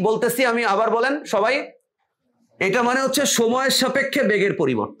ব্যাপারটা কি বলতেছি আমি, আবার বলেন সবাই। এটা মানে হচ্ছে সময়ের সাপেক্ষে বেগের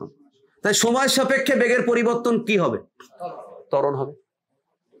পরিবর্তন। তাই সময়ের সাপেক্ষে বেগের পরিবর্তন কি হবে? ত্বরণ হবে।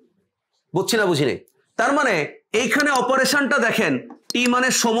 বুঝছি না? বুঝি নেই? তার মানে এইখানে অপারেশনটা দেখেন, টি মানে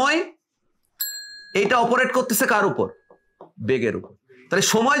সময়, এইটা অপারেট করতেছে কার উপর? বেগের উপর। তাহলে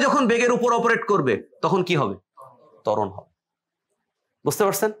সময় যখন বেগের উপর অপারেট করবে তখন কি হবে? ত্বরণ হবে। বুঝতে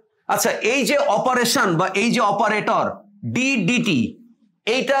পারছেন? আচ্ছা, এই যে অপারেশন বা এই যে অপারেটর ডিডিটি,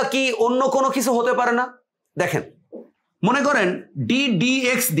 এইটা কি অন্য কোনো কিছু হতে পারে না? দেখেন, মনে করেন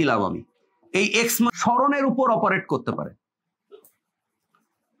ডিএক্স দিলাম আমি, এই এক্স সরণের উপর অপারেট করতে পারে।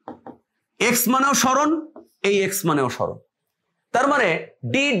 এক্স মানেও সরণ, এই এক্স মানেও সরণ। তার মানে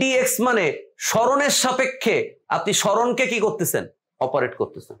ডিএক্স মানে সরণের সাপেক্ষে আপনি সরণকে কি করতেছেন? অপারেট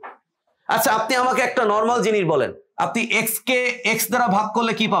করতেছেন। আচ্ছা, আপনি আমাকে একটা নর্মাল জিনিস বলেন, আপনি এক্স কে এক্স দ্বারা ভাগ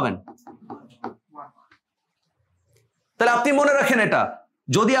করলে কি পাবেন? তাহলে আপনি মনে রাখেন, এটা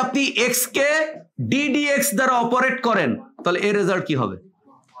যদি আপনি এক্স কে ডিএক্স দ্বারা অপারেট করেন তাহলে এর রেজাল্ট কি হবে?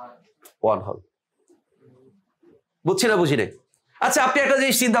 1 হবে। বুঝছি না? বুঝি নাই? আচ্ছা, আপনি একটা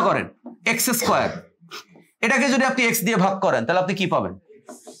জিনিস চিন্তা করেন, এক্স স্কোয়ার, এটাকে যদি আপনি এক্স দিয়ে ভাগ করেন তাহলে আপনি কি পাবেন?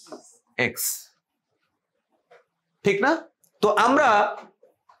 এক্স। ঠিক না? তো আমরা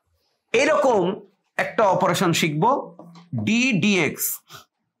এরকম একটা অপারেশন শিখব, ডিএক্স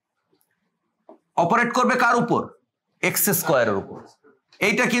অপারেট করবে কার উপর? এক্স স্কোয়ারের উপর।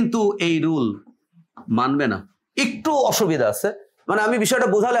 এইটা কিন্তু এই রুল মানবে না, একটু অসুবিধা আছে। মানে আমি বিষয়টা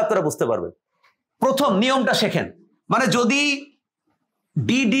বোঝালে আপনারা বুঝতে পারবেন। প্রথম নিয়মটা শেখেন, মানে যদি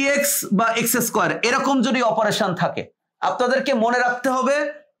ডিএক্স বা এক্স স্কোয়ার এরকম যদি অপারেশন থাকে, আপনাদেরকে মনে রাখতে হবে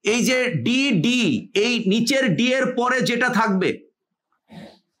এই যে ডি, এই নিচের ডি এর পরে যেটা থাকবে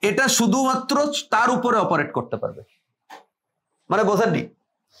এটা শুধুমাত্র তার উপরে অপারেট করতে পারবে। মানে বোঝেননি?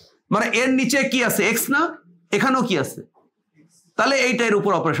 মানে এর নিচে কি আছে? এক্স না? এখানেও কি আছে? তাহলে এইটা এর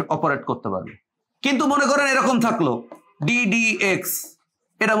উপর অপারেট করতে পারবে। কিন্তু মনে করেন এরকম থাকলো ডিএক্স,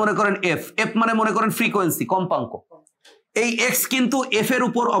 এটা মনে করেন এফ, এফ মানে মনে করেন ফ্রিকোয়েন্সি, কম্পাঙ্ক। এই এক্স কিন্তু এফ এর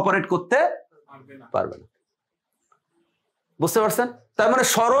উপর অপারেট করতে পারবে না। বুঝতে পারছেন? তার মানে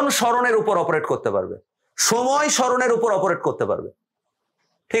সরণ সরণের উপর অপারেট করতে পারবে, সময় সরণের উপর অপারেট করতে পারবে।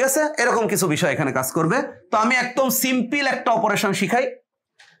 ঠিক আছে? এরকম কিছু বিষয় এখানে কাজ করবে। তো আমি একদম সিম্পল একটা অপারেশন শিখাই,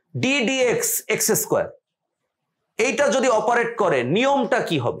 ডিএক্স এক্স স্কোয়ার, এইটা যদি অপারেট করে নিয়মটা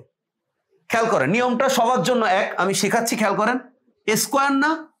কি হবে? খেয়াল করেন, নিয়মটা সবার জন্য এক, আমি শেখাচ্ছি, খেয়াল করেন। স্কোয়ার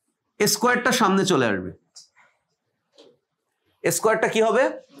না, স্কোয়ারটা সামনে চলে আসবে, স্কোয়ারটা কি হবে?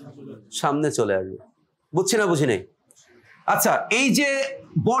 সামনে চলে আসবে। বুঝছি না? বুঝি নাই? আচ্ছা, এই যে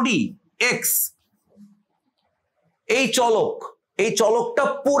বডি এক্স, এই চলক, এই চলকটা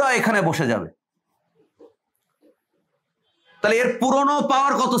পুরা এখানে বসে যাবে। তাহলে এর পুরনো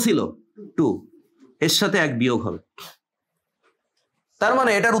পাওয়ার কত ছিল? 2, এর সাথে 1 বিয়োগ হবে। তার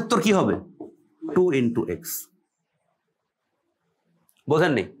মানে এটার উত্তর কি হবে 2 ইন্টু এক্স।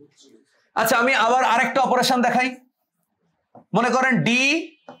 বোঝেননি? আচ্ছা আমি আবার আরেকটা অপারেশন দেখাই। মনে করেন ডি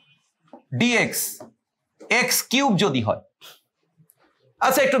ডিএক্স এক্স কিউব যদি হয়,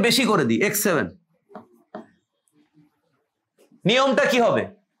 আচ্ছা একটু বেশি করে দিই x7, নিয়মটা কি হবে?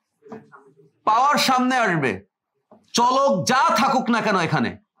 পাওয়ার সামনে আসবে, চলক যা থাকুক না কেন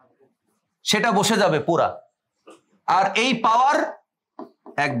এখানে সেটা বসে যাবে পুরা, আর এই পাওয়ার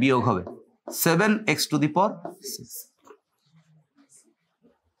 1 বিয়োগ হবে 7x টু দি পাওয়ার 6।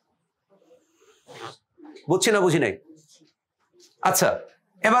 বুঝছি না বুঝি নাই? আচ্ছা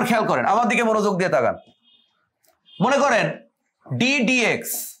এবার খেয়াল করেন, আমার দিকে মনোযোগ দিয়ে তাকান। মনে করেন D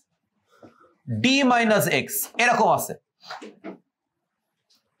dx D minus x এরকম আছে।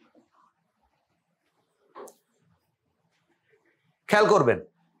 খেয়াল করবেন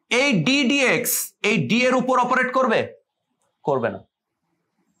এই ডি ডিএক্স এই ডি এর উপর অপারেট করবে? করবে না,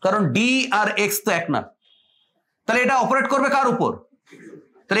 কারণ ডি আর এক্স তো এক না। তাহলে এটা অপারেট করবে কার উপর?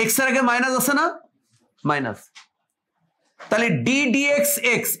 তাহলে এক্স এর আগে মাইনাস আছে না, মাইনাস। তাহলে ডি ডিএক্স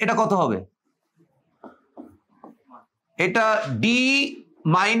এক্স এটা কত হবে? এটা ডি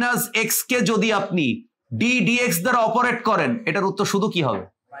মাইনাস এক্স কে যদি আপনি ডি ডিএক্স দ্বারা অপারেট করেন, এটার উত্তর শুধু কি হবে?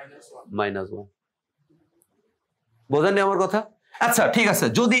 -1। বোঝেননি আমার কথা? আচ্ছা ঠিক আছে,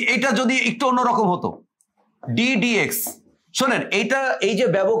 যদি এটা যদি একটু অন্যরকম হতো, ডি ডিএক্স, শোনেন এইটা এই যে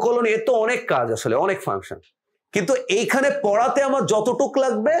ব্যবকলন, এর তো অনেক কাজ, আসলে অনেক ফাংশন, কিন্তু এইখানে পড়াতে আমার যতটুকু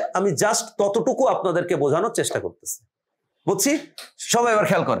লাগবে আমি জাস্ট ততটুকু আপনাদেরকে বোঝানোর চেষ্টা করতেছি। বুঝছি? সবাই এবার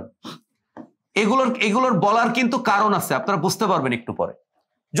খেয়াল করেন, এগুলোর বলার কিন্তু কারণ আছে, আপনারা বুঝতে পারবেন একটু পরে।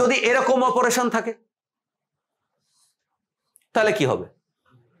 যদি এরকম অপারেশন থাকে তাহলে কি হবে?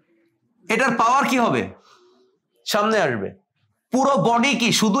 এটার পাওয়ার কি হবে? সামনে আসবে, পুরো বডি কি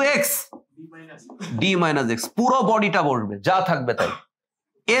শুধু এক্স? ডি মাইনাস এক্স, পুরো বডিটা বসবে, যা থাকবে তাই।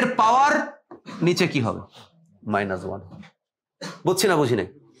 এর পাওয়ার নিচে কি হবে? -1। বুঝছি না বুঝি নাই?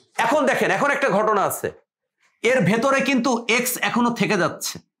 এখন দেখেন, এখন একটা ঘটনা আছে, এর ভেতরে কিন্তু এক্স এখনো থেকে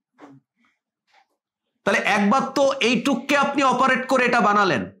যাচ্ছে। তাহলে একবার তো এইটুককে আপনি অপারেট করে এটা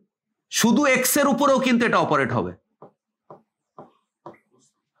বানালেন, শুধু এক্স এর উপরেও কিন্তু এটা অপারেট হবে।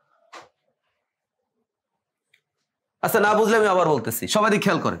 আচ্ছা না বুঝলে আমি আবার বলতেছি, সবাই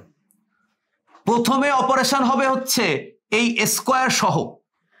খেয়াল করেন। প্রথমে অপারেশন হবে হচ্ছে এই স্কোয়ার সহ,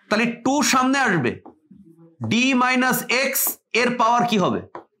 তাহলে 2 সামনে আসবে, ডি মাইনাস এক্স এর পাওয়ার কি হবে?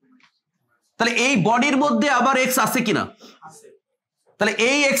 তাহলে এই বডির মধ্যে আবার এক্স আছে কিনা? তাহলে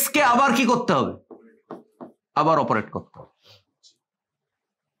এই এক্স কে আবার কি করতে হবে? আবার অপারেট করতে হবে।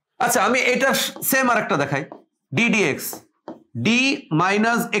 আচ্ছা আমি এটা সেম আরেকটা দেখাই, D dx D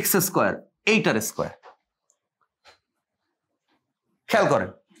minus x square, এইটার স্কোয়ার। খেয়াল করেন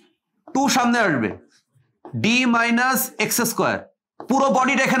 2 সামনে আসবে, ডি মাইনাস এক্স স্কোয়ার, পুরো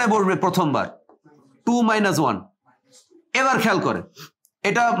বডিটা এখানে বসবে প্রথমবার, 2 - 1। এবার খেয়াল করেন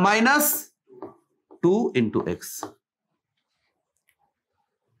এটা -2 ইন্টু এক্স।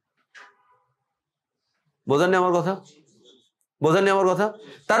 বোঝেননি আমার কথা? বোঝেননি আমার কথা?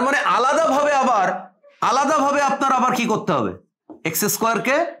 তার মানে আলাদাভাবে আপনার আবার কি করতে হবে? এক্স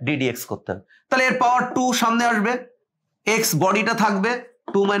স্কোয়ারকে ডিডিএক্স করতে হবে। তাহলে এর পাওয়ার 2 সামনে আসবে, এক্স বডিটা থাকবে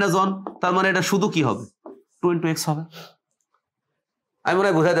 2 - 1, তার মানে এটা শুধু কি হবে? 2 ইন্টু এক্স হবে। আমি মনে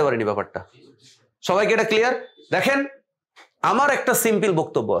হয় বুঝাতে পারিনি ব্যাপারটা। সবাইকে এটা ক্লিয়ার? দেখেন আমার একটা সিম্পল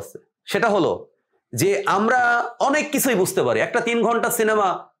বক্তব্য আছে, সেটা হলো যে আমরা অনেক কিছুই বুঝতে পারি। একটা 3 ঘন্টা সিনেমা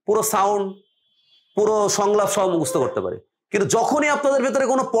পুরো সাউন্ড, পুরো সংলাপ সব মুখস্থ করতে পারি, কিন্তু যখনই আপনাদের ভেতরে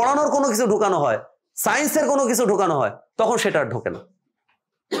কোনো পড়ানোর কোনো কিছু ঢুকানো হয়, সায়েন্সের কোনো কিছু ঢুকানো হয়, তখন সেটা আর ঢোকে না।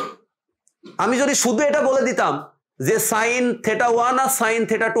 আমি যদি শুধু এটা বলে দিতাম যে সাইন থেটা 1 আর সাইন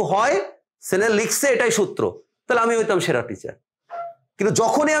থেটা 2 হয়, সেনে লিখছে এটাই সূত্র, তাহলে আমি হইতাম সেরা টিচার। কিন্তু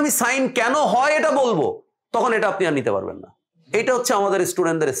যখনই আমি সাইন কেন হয় এটা বলবো, তখন এটা আপনি আর নিতে পারবেন না। এইটা হচ্ছে আমাদের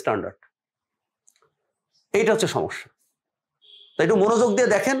স্টুডেন্টদের স্ট্যান্ডার্ড, এইটা হচ্ছে সমস্যা। তাই একটু মনোযোগ দিয়ে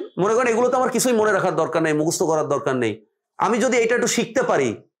দেখেন। মনে করেন এগুলো তো আমার কিছুই মনে রাখার দরকার নেই, মুখস্থ করার দরকার নেই। আমি যদি এটা একটু শিখতে পারি,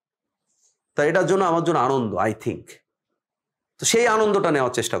 তাই এটার জন্য আমার জন্য আনন্দ, আই থিঙ্ক। তো সেই আনন্দটা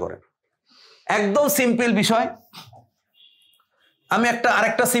নেওয়ার চেষ্টা করেন। একদম সিম্পল বিষয়। আমি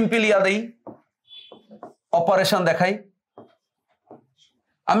আরেকটা সিম্পল দেই, অপারেশন দেখাই।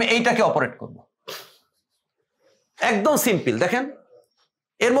 আমি এইটাকে অপারেট করব, একদম সিম্পল। দেখেন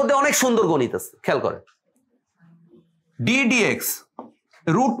এর মধ্যে অনেক সুন্দর গণিত আছে, খেয়াল করেন। ডি ডিএক্স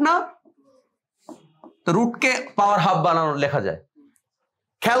রুট না, তো রুটকে পাওয়ার হাফ বানানো লেখা যায়।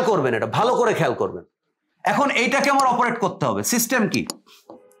 খেয়াল করবেন, এটা ভালো করে খেয়াল করবেন। এখন এইটাকে আমার অপারেট করতে হবে। সিস্টেম কি?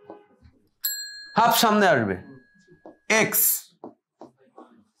 হাফ সামনে আসবে, এক্স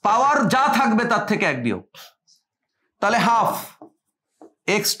পাওয়ার যা থাকবে তার থেকে 1 বিয়োগ, তাহলে half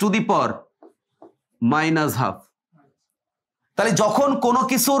x to the power minus half. তাহলে যখন কোনো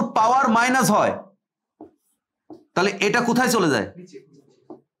কিছুর পাওয়ার মাইনাস হয় তাহলে এটা কোথায় চলে যায়?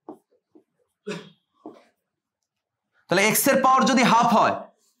 তাহলে এক্স এর পাওয়ার যদি হাফ হয়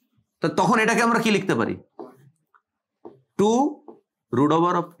তখন এটাকে আমরা কি লিখতে পারি?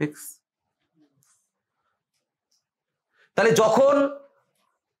 2√x। তাহলে যখন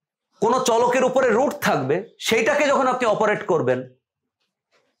কোন চলকের উপরে রুট থাকবে সেইটাকে যখন আপনি অপারেট করবেন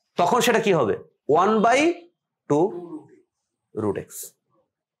তখন সেটা কি হবে? 1/2√x।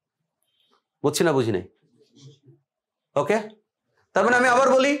 বুঝছি না বুঝি নাই? ওকে, তার মানে আমি আবার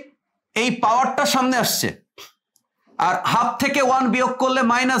বলি, এই পাওয়ারটা সামনে আসছে আর হাফ থেকে 1 বিয়োগ করলে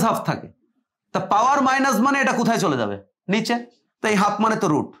মাইনাস হাফ থাকে, তা পাওয়ার মাইনাস মানে এটা কোথায় চলে যাবে? নিচে। তাই হাফ মানে তো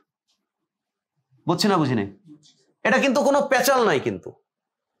রুট। বুঝছি না বুঝি নাই? এটা কিন্তু কোনো প্যাচাল নাই, কিন্তু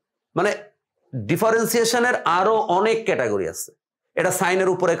মানে ডিফারেন্সিয়েশনের আরো অনেক ক্যাটাগরি আছে। এটা সাইনের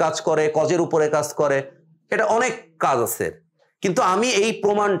উপরে কাজ করে, কজের উপরে কাজ করে, এটা অনেক কাজ আছে। কিন্তু আমি এই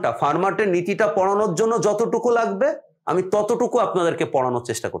প্রমাণটা, ফার্মাটের নীতিটা পড়ানোর জন্য যতটুকু লাগবে আমি ততটুকু আপনাদেরকে পড়ানোর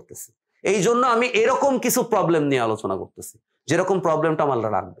চেষ্টা করতেছি। এই জন্য আমি এরকম কিছু প্রবলেম নিয়ে আলোচনা করতেছি, যেরকম প্রবলেমটা আমার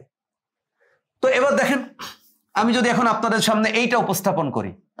লাগবে। তো এবার দেখেন, আমি যদি এখন আপনাদের সামনে এইটা উপস্থাপন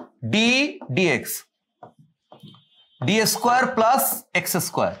করি, D dx D square plus x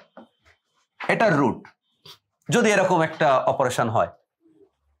square, এটার রুট যদি এরকম একটা অপারেশন হয়,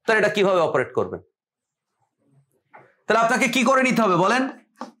 তাহলে এটা কিভাবে অপারেট করবেন? তাহলে আপনাকে কি করে নিতে হবে বলেন?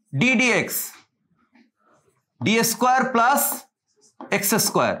 D dx D square plus x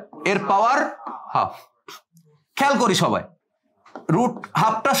square এর পাওয়ার হাফ। খেয়াল করি সবাই, রুট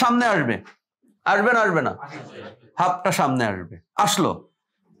হাফটা সামনে আসবে, আসবে না আসবে না? হাফটা সামনে আসবে, আসলো।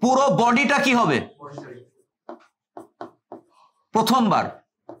 পুরো বডিটা কি হবে? প্রথমবার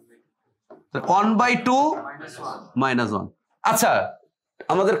 1/2 - 1। আচ্ছা,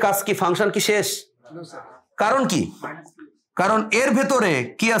 আমাদের কাজ কি? ফাংশন কি শেষ? কারণ কি? কারণ এর ভেতরে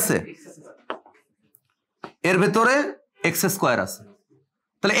কি আছে? এর ভেতরে এক্স স্কোয়ার আছে।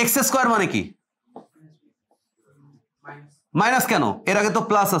 তাহলে এক্স স্কোয়ার মানে কি? মাইনাস কেন? এর আগে তো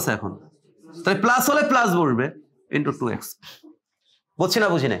প্লাস আছে এখন, তাহলে প্লাস হলে প্লাস বসবে ইন্টু 2x। বুঝছি না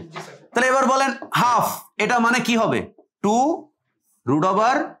বুঝি নাই? তাহলে এবার বলেন হাফ, এটা মানে কি হবে?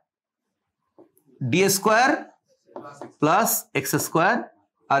 2√d square plus x square,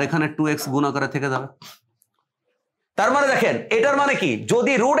 আর এখানে 2x গুণ আকারে থেকে যাবে। তার মানে দেখেন, এটার মানে কি?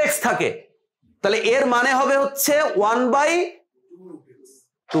 যদি √x থাকে তাহলে এর মানে হবে হচ্ছে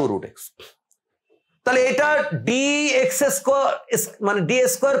 1/2√x। তাহলে এটা dx স্কোয়ার মানে d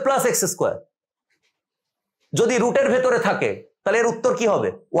square plus x square যদি রুটের ভেতরে থাকে তাহলে এর উত্তর কি হবে?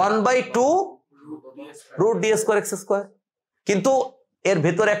 1/2√d square x square. কিন্তু এর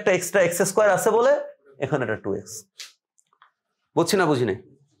ভেতরে একটা এক্সট্রা এক্স স্কোয়ার আছে বলে এখানে এটা 2x। বুঝছি না বুঝি নাই?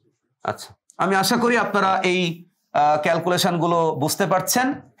 আচ্ছা, আমি আশা করি আপনারা এই ক্যালকুলেশন গুলো বুঝতে পারছেন।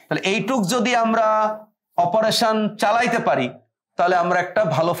 তাহলে এইটুক যদি আমরা অপারেশন চালাইতে পারি তাহলে আমরা একটা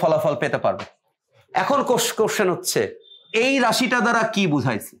ভালো ফলাফল পেতে পারবো। এখন কোশ্চেন হচ্ছে, এই রাশিটা দ্বারা কি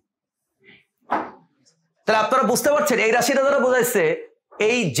বুঝাইছে? তাহলে আপনারা বুঝতে পারছেন এই রাশিটা দ্বারা বোঝাইছে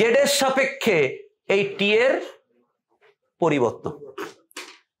এই জেড এর সাপেক্ষে এই টি এর পরিবর্তন।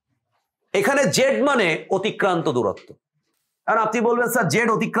 এখানে জেড মানে অতিক্রান্ত দূরত্ব। আর আপনি বলবেন স্যার জেড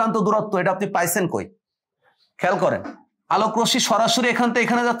অতিক্রান্ত দূরত্ব, এটা আপনি পাইছেন কই? খেয়াল করেন, আলোক রশ্মি সরাসরি এখান থেকে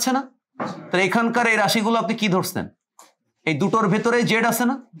এখানে যাচ্ছে না? তাহলে এখানকার এই রাশিগুলো আপনি কি ধরছেন? এই দুটোর ভেতরে জেড আছে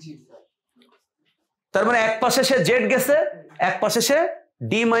না? তার মানে এক পাশে সে জেড গেছে, এক পাশে সে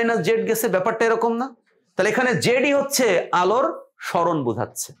ডি মাইনাস জেড গেছে। ব্যাপারটা এরকম না? তাহলে এখানে জেডই হচ্ছে আলোর সরণ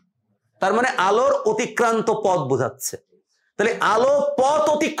বোঝাচ্ছে, তার মানে আলোর অতিক্রান্ত পথ বোঝাচ্ছে। তাহলে আলো পথ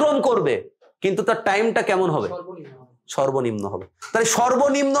অতিক্রম করবে, কিন্তু তার টাইমটা কেমন হবে? সর্বনিম্ন হবে। তাহলে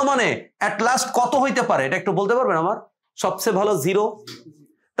সর্বনিম্ন মানে অ্যাট লাস্ট কত হইতে পারে? এটা একটু বলতে পারবেন আমার? সবচেয়ে ভালো 0।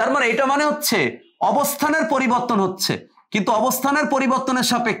 তার মানে এটা মানে হচ্ছে অবস্থানের পরিবর্তন হচ্ছে, কিন্তু অবস্থানের পরিবর্তনের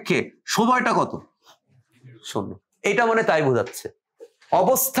সাপেক্ষে সময়টা কত? 0। এটা মানে তাই বোঝাচ্ছে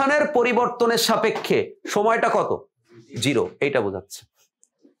অবস্থানের পরিবর্তনের সাপেক্ষে সময়টা কত? 0। এইটা বোঝাচ্ছে।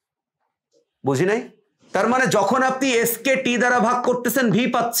 বুঝি নাই? তার মানে যখন আপনি এস কে টি দ্বারা ভাগ করতেছেন ভি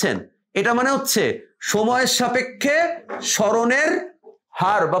পাচ্ছেন, এটা মানে হচ্ছে সময়ের সাপেক্ষে সরণের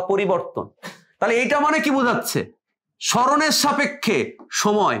হার বা পরিবর্তন। তাহলে এইটা মানে কি বোঝাচ্ছে? সরণের সাপেক্ষে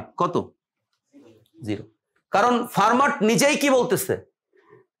সময় কত? 0। কারণ ফার্মাট নিজেই কি বলতেছে?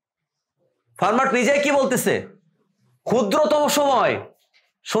 ফার্মাট নিজেই কি বলতেছে? ক্ষুদ্রতম সময়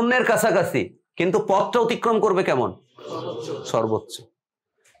শূন্যের কাছাকাছি, কিন্তু পথটা অতিক্রম করবে কেমন? সর্বোচ্চ।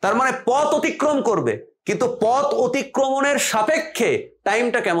 তার মানে পথ অতিক্রম করবে, কিন্তু পথ অতিক্রমণের সাপেক্ষে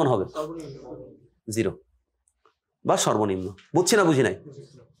টাইমটা কেমন হবে? 0। বা সর্বনিম্ন। বুঝছি না বুঝি নাই?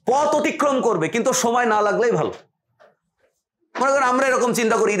 পথ অতিক্রম করবে কিন্তু সময় না লাগলেই ভালো। মনে করেন আমরা এরকম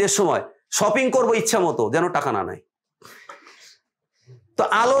চিন্তা করি ঈদের সময় শপিং করবো ইচ্ছা মতো, যেন টাকা না নাই। তো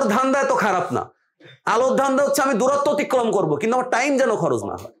আলোর ধান্দা এত খারাপ না। আলোর ধান্দা হচ্ছে আমি দূরত্ব অতিক্রম করবো কিন্তু আমার টাইম যেন খরচ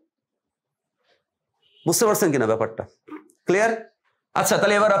না হয়। বুঝতে পারছেন কিনা ব্যাপারটা? ক্লিয়ার? আচ্ছা,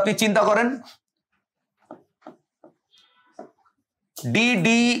 তাহলে এবার আপনি চিন্তা করেন ডি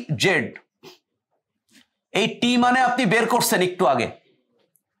ডি জেড, এই টি মানে আপনি বের করছেন একটু আগে,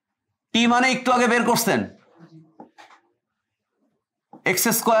 টি মানে একটু আগে বের করছেন x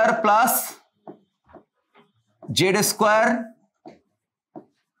square plus Z square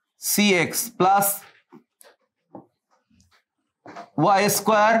C x plus Y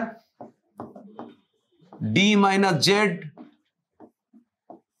square D minus Z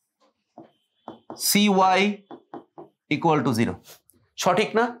C Y equal to 0। সঠিক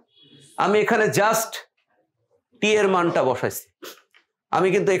না? আমি এখানে জাস্ট টি এর মানটা বসাইছি, আমি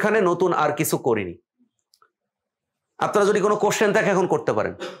কিন্তু এখানে নতুন আর কিছু করিনি। আপনারা যদি কোনো কোশ্চেন থাকে এখন করতে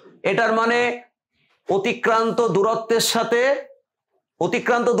পারেন। এটার মানে অতিক্রান্ত দূরত্বের সাথে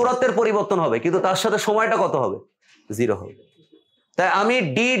অতিক্রান্ত দূরত্বের পরিবর্তন হবে কিন্তু তার সাথে সময়টা কত হবে? 0 হবে। তাই আমি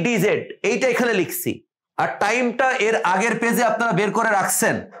ডি ডিজেড এইটা এখানে লিখছি, আর টাইমটা এর আগের পেজে আপনারা বের করে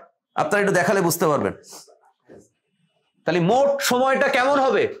রাখছেন, আপনারা একটু দেখালে বুঝতে পারবেন। তাহলে মোট সময়টা কেমন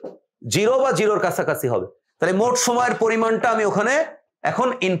হবে? 0 বা 0-র কাছাকাছি হবে। তাহলে মোট সময়ের পরিমাণটা আমি ওখানে এখন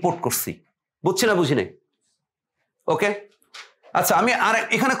ইনপুট করছি। বুঝছি না বুঝি নাই? ওকে, আচ্ছা আমি আর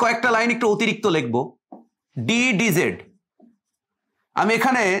এখানে কয়েকটা লাইন একটু অতিরিক্ত লিখবো। ডি ডিজেড, আমি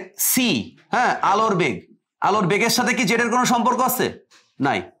এখানে সি, হ্যাঁ আলোর বেগ, আলোর বেগের সাথে কি জেড এর কোনো সম্পর্ক আছে?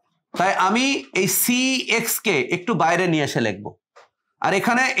 নাই। তাই আমি এই সি এক্স কে একটু বাইরে নিয়ে এসে লিখবো, আর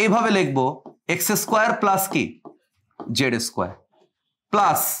এখানে এইভাবে লিখবো এক্স স্কোয়ার প্লাস কি Z square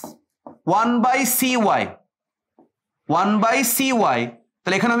plus 1/cy 1/cy।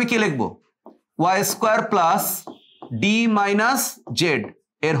 তাহলে এখানে আমি কি লিখবো? Y square plus D minus Z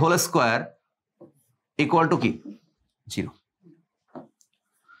এর হোল স্কোয়ার ইকুয়াল টু কি 0।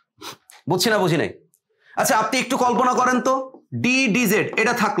 বুঝছি না বুঝি নাই? আচ্ছা আপনি একটু কল্পনা করেন তো, ডি ডিজেড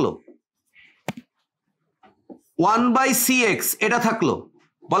এটা থাকলো, 1/cx এটা থাকলো,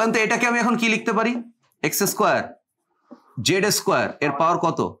 বলেন তো এটাকে আমি এখন কি লিখতে পারি? এক্স স্কোয়ার জেড স্কোয়ার এর পাওয়ার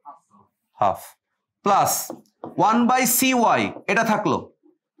কত? হাফ, প্লাস 1/cy এটা থাকলো,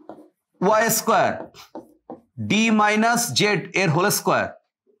 Y square D minus Z এর হোল স্কোয়ার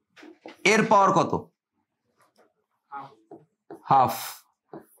এর পাওয়ার কত? হাফ,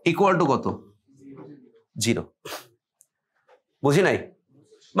 ইকুয়াল টু কত? 0। বুঝি নাই?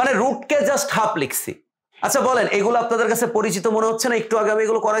 মানে রুটকে জাস্ট হাফ লিখছি। আচ্ছা বলেন এগুলো আপনাদের কাছে পরিচিত মনে হচ্ছে না? একটু আগে আমি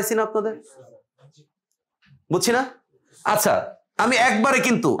এগুলো করাইছি না আপনাদের? বুঝছি না? আচ্ছা আমি একবারে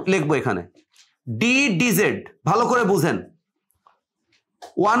কিন্তু লিখবো এখানে ডি ডিজেড, ভালো করে বুঝেন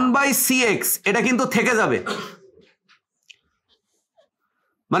 1/cx এটা কিন্তু থেকে যাবে,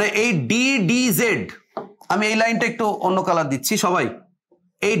 মানে এই ডি ডিজেড, আমি এই লাইনটা একটু অন্য কালার দিচ্ছি সবাই।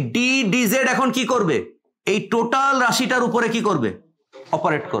 এই ডি ডিজেড এখন কি করবে? এই টোটাল রাশিটার উপরে কি করবে?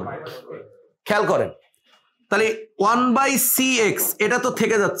 অপারেট করবে। খেয়াল করেন, তাহলে 1/cx এটা তো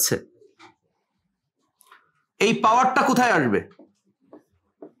থেকে যাচ্ছে, এই পাওয়ারটা কোথায় আসবে?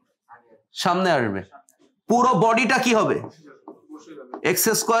 সামনে আসবে। পুরো বডিটা কি হবে? X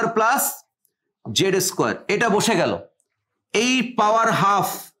square plus Z square, এটা বসে গেল। এই পাওয়ার হাফ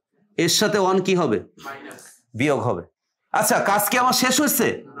এর সাথে 1 কি হবে? বিয়োগ হবে। আচ্ছা কাজ কি আমার শেষ হয়েছে?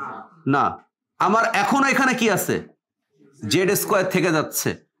 না, আমার এখনো এখানে কি আছে? জেড স্কোয়ার থেকে যাচ্ছে,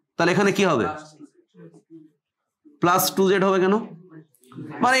 তাহলে এখানে কি হবে? প্লাস 2z হবে। কেন?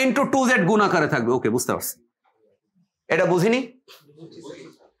 মানে ইন্টু 2z গুণ আকারে থাকবে। ওকে, বুঝতে পারছি, এটা বুঝিনি।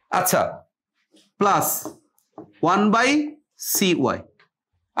 আচ্ছা প্লাস 1/cy।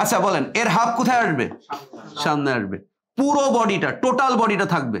 আচ্ছা বলেন এর হাফ কোথায় আসবে? সামনে আসবে। পুরো বডিটা, টোটাল বডিটা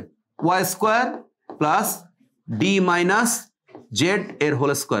থাকবে Y square plus D minus Z এর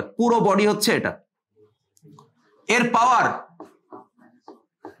হোল স্কোয়ার, পুরো বডি হচ্ছে এটা। এর পাওয়ার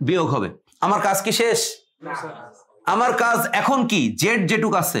বিয়োগ হবে। আমার কাজ কি শেষ? আমার কাজ এখন কি? জেড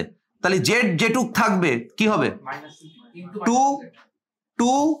যেটুক আছে, তাহলে জেড যেটুক থাকবে কি হবে?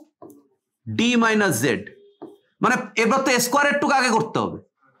 2 ডি মাইনাস জেড। মানে এবার তো স্কোয়ারের টুক আগে করতে হবে,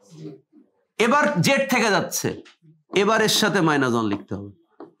 এবার জেড থেকে যাচ্ছে, এবার এর সাথে -1 লিখতে হবে,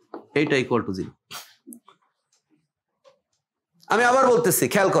 এইটা ইকুয়াল টু 0। আমি আবার বলতেছি,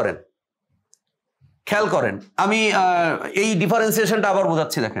 খেয়াল করেন, খেয়াল করেন, আমি এই ডিফারেন্সিয়েশনটা আবার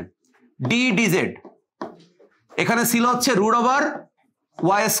বোঝাচ্ছি। দেখেন ডি ডিজেড এখানে ছিল হচ্ছে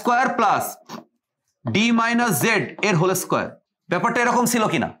 √Y square plus D minus Z এর হোল স্কোয়ার। ব্যাপারটা এরকম ছিল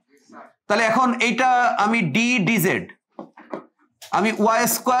কিনা? তাহলে এখন এইটা আমি ডি ডিজেড আমি Y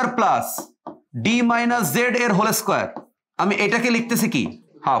square plus D minus Z এর হোল স্কোয়ার আমি এটাকে লিখতেছি কি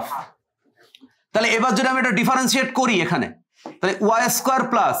হাফ। তাহলে এবার যদি আমি এটা ডিফারেন্সিয়েট করি এখানে তাহলে Y square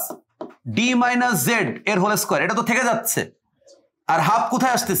plus D minus Z এর হোল স্কোয়ার এটা তো থেকে যাচ্ছে আর হাফ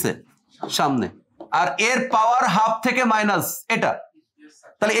কোথায় আসতেছে সামনে আর এর পাওয়ার হাফ থেকে মাইনাস এটা।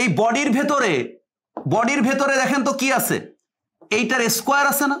 তাহলে এই বডির ভেতরে দেখেন তো কি আছে এইটার স্কোয়ার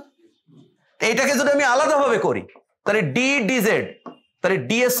আছে না। এইটাকে যদি আমি আলাদাভাবে করি তাহলে ডি ডিজেড তাহলে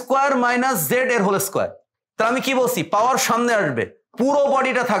ডি স্কোয়ার মাইনাস জেড এর হোল স্কোয়ার। তাহলে আমি কি বলছি পাওয়ার সামনে আসবে পুরো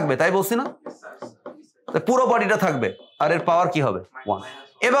বডিটা থাকবে তাই বলছি না পুরো বডিটা থাকবে আর এর পাওয়ার কি হবে 1।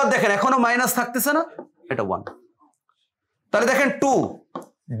 এবার দেখেন এখনো মাইনাস থাকতেছে না এটা 1। তাহলে দেখেন 2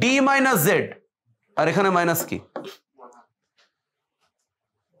 ডি মাইনাস জেড আর এখানে মাইনাস কি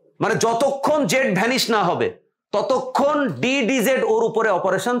মানে যতক্ষণ জেড ভ্যানিশ না হবে ততক্ষণ ডি ডিজেড ওর উপরে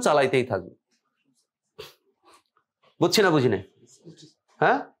অপারেশন চালাইতেই থাকবে। বুঝছি না বুঝি না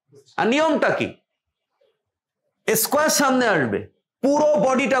হ্যাঁ। আর নিয়মটা কি স্কোয়ার সামনে আসবে পুরো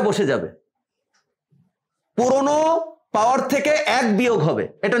বডিটা বসে যাবে পুরনো পাওয়ার থেকে 1 বিয়োগ হবে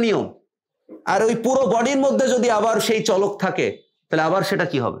এটা নিয়ম। আর ওই পুরো বডির মধ্যে যদি আবার সেই চলক থাকে তাহলে আবার সেটা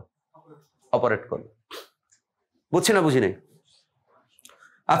কি হবে অপারেট করবে। বুঝছি না বুঝি নাই।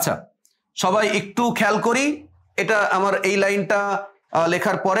 আচ্ছা সবাই একটু খেয়াল করি এটা আমার এই লাইনটা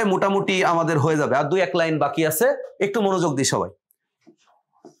লেখার পরে মোটামুটি আমাদের হয়ে যাবে আর 2-1 লাইন বাকি আছে একটু মনোযোগ দিই সবাই।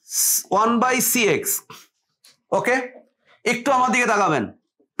 1/cx ওকে একটু আমার দিকে তাকাবেন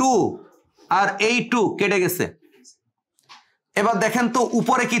 2 আর এই 2 কেটে গেছে। এবার দেখেন তো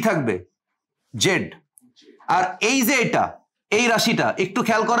উপরে কি থাকবে জেড আর এই যে এটা এই রাশিটা একটু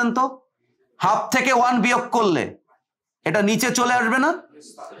খেয়াল করেন তো হাফ থেকে 1 বিয়োগ করলে এটা নিচে চলে আসবে না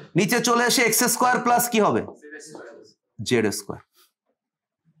নিচে চলে এসে এক্স স্কোয়ার প্লাস কি হবে জেড স্কোয়ার।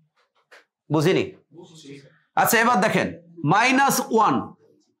 বুঝিনি। আচ্ছা এবার দেখেন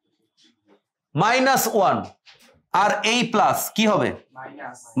 -1 আর এই প্লাস কি হবে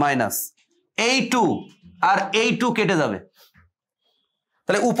মাইনাস এই 2 আর এই 2 কেটে যাবে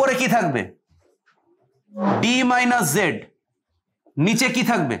তাহলে উপরে কি থাকবে ডি মাইনাস জেড নিচে কি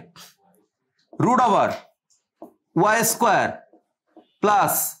থাকবে root over Y square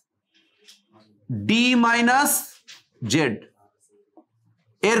plus D minus Z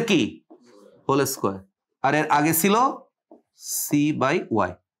এর কি হোল স্কোয়ার আর এর আগে ছিল সি বাই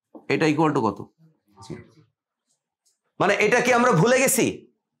ওয়াই এটা ইকুয়াল টু কত মানে এটা কি আমরা ভুলে গেছি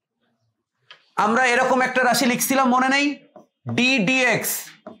আমরা এরকম একটা রাশি লিখছিলাম মনে নেই D dx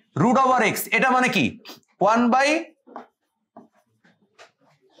root over x এটা মানে কি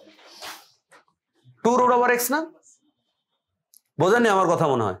 1/2 রুট ওভার এক্স না বোঝেননি আমার কথা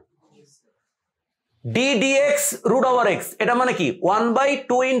মনে হয় D dx root over x এটা মানে কি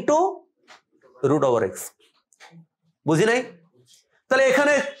 1/2 ইন্টু রুট ওভার এক্স। বুঝি নাই। তাহলে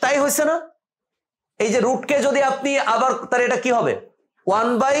এখানে তাই হয়েছে না এই যে রুটকে যদি আপনি আবার তাহলে এটা কি হবে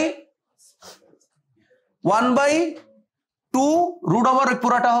 1/2 রুট ওভার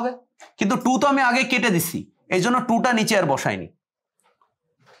পুরাটা হবে কিন্তু 2 তো আমি আগে কেটে দিছি এই জন্য 2টা নিচে আর বসাইনি।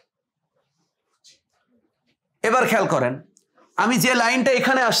 এবার খেয়াল করেন আমি যে লাইনটা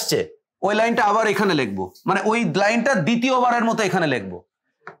এখানে আসছে ওই লাইনটা আবার এখানে লিখবো মানে ওই লাইনটা দ্বিতীয়বারের মতো এখানে লিখবো।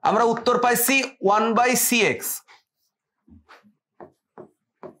 আমরা উত্তর পাইছি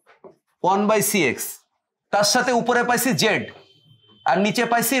 1/cx তার সাথে উপরে পাইছি জেড আর নিচে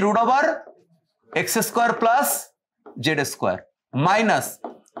পাইছি root over x square plus Z square minus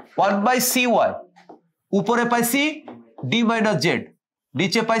 1/cy উপরে পাইছি ডি মাইনাস জেড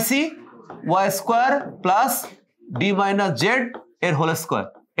নিচে পাইছি Y square plus D minus Z এর হোল স্কোয়ার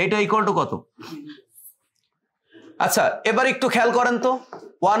এটা ইকুয়াল টু কত। আচ্ছা এবার একটু খেয়াল করেন তো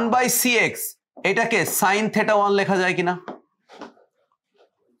 1/cx এটাকে সাইন থেটা 1 লেখা যায় কিনা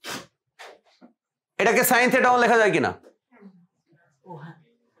এটাকে সাইন থেটা 1 লেখা যায় কিনা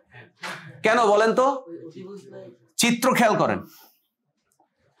কেন বলেন তো চিত্র খেয়াল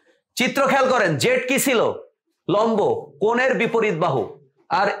করেন জেড কি ছিল লম্ব কোণের বিপরীত বাহু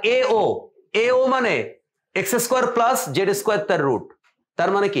আর এও মানে x square plus Z square তার রুট তার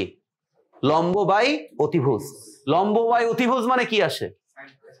মানে কি লম্ব বাই অতিভুজ লম্ব বাই অতিভুজ মানে কি আসে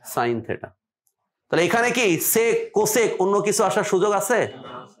সাইন থেটা। তাহলে এখানে কি সেক কোসেক অন্য কিছু আসার সুযোগ আছে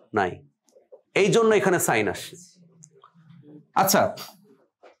নাই এই জন্য এখানে সাইন আসে। আচ্ছা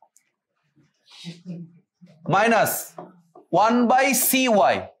মাইনাস 1/cy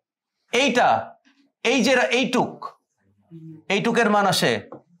এইটা এই যে এইটুকের মান আসে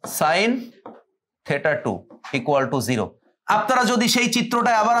সাইন থেটা 2 ইকুয়াল টু 0। আপনারা যদি সেই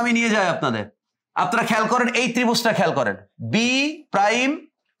চিত্রটা আবার আমি নিয়ে যাই আপনারা খেয়াল করেন এই ত্রিভুজটা খেয়াল করেন বি প্রাইম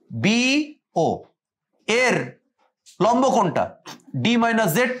বি ও এর লম্ব কোনটা? D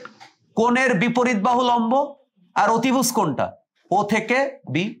minus Z. কোণের বিপরীত বাহু লম্ব। আর অতিভুজ কোনটা? ও থেকে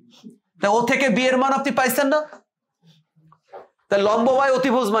বি। তা ও থেকে বি এর মান আপনি পাইছেন না? তা লম্ব বাই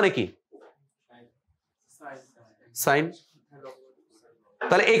অতিভুজ মানে কি? সাইন।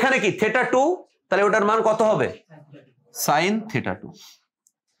 তাহলে এখানে কি থিটা 2, তাহলে ওটার মান কত হবে? Sine theta 2।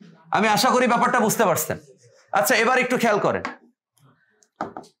 আমি আশা করি ব্যাপারটা বুঝতে পারছেন। আচ্ছা এবার একটু খেয়াল করেন,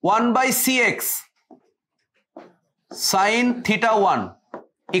 1/cx sine theta 1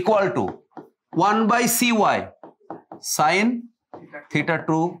 equal to 1/cy sine theta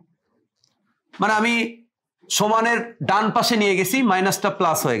 2। মানে আমি সমানের ডান পাশে নিয়ে গেছি, মাইনাসটা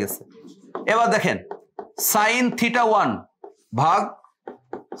প্লাস হয়ে গেছে। এবার দেখেন সাইন থিটা 1 ভাগ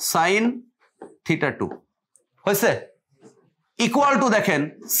সাইন থিটা 2 হয়েছে, ইকুয়াল টু দেখেন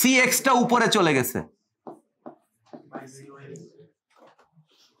cx টা উপরে চলে গেছে।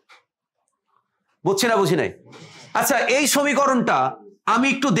 বুঝছি না? বুঝি নাই। আচ্ছা এই সমীকরণটা আমি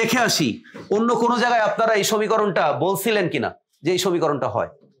একটু দেখে আসি অন্য কোনো জায়গায় আপনারা এই সমীকরণটা বলছিলেন কিনা যে এই সমীকরণটা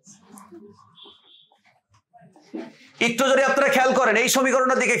হয়। একটু যদি আপনারা খেয়াল করেন এই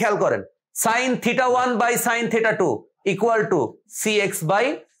সমীকরণটার দিকে খেয়াল করেন, sine theta 1 by sine theta 2 equal to cx by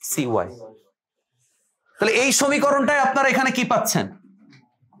cy। তাহলে এই সমীকরণটায় আপনারা এখানে কি পাচ্ছেন?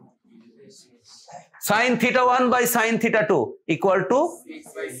 Sine theta 1 by sine theta 2 equal to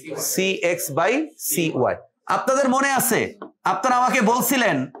cx by cy। আপনাদের মনে আছে, আপনারা আমাকে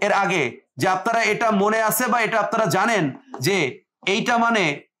বলছিলেন এর আগে যে আপনারা এটা মনে আছে বা এটা আপনারা জানেন যে এইটা মানে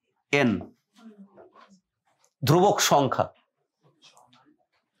n ধ্রুবক সংখ্যা,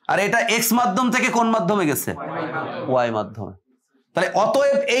 আর এটা x মাধ্যম থেকে কোন মাধ্যমে গেছে? y মাধ্যমে। তাহলে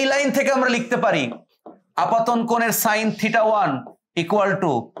অতএব এই লাইন থেকে আমরা লিখতে পারি আপাতন কোণের সাইন থিটা 1 ইকুয়াল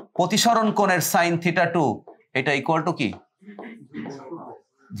টু প্রতিসরণ কোণের সাইন থিটা 2, এটা ইকুয়াল টু কি?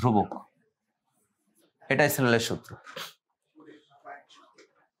 ধ্রুবক। এটাই স্নেলের সূত্র।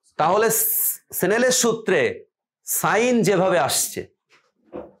 তাহলে স্নেলের সূত্রে সাইন যেভাবে আসছে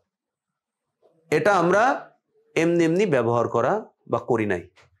এটা আমরা এমনি এমনি ব্যবহার করা বা করি নাই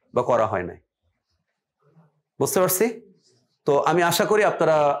বা করা হয় নাই। বুঝতে পারছি? তো আমি আশা করি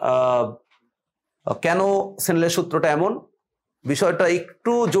আপনারা কেন স্নেলের সূত্রটা এমন, বিষয়টা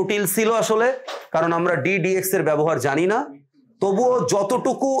একটু জটিল ছিল আসলে, কারণ আমরা ডি ডিএক্স এর ব্যবহার জানি না। তবুও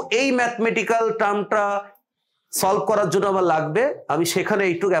যতটুকু এই ম্যাথমেটিক্যাল টার্মটা সলভ করার জন্য আমার লাগবে আমি সেখানে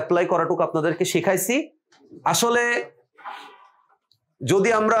এইটুকু অ্যাপ্লাই করাটুকু আপনাদেরকে শেখাইছি। আসলে যদি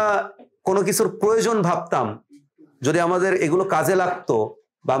আমরা কোনো কিছুর প্রয়োজন ভাবতাম, যদি আমাদের এগুলো কাজে লাগতো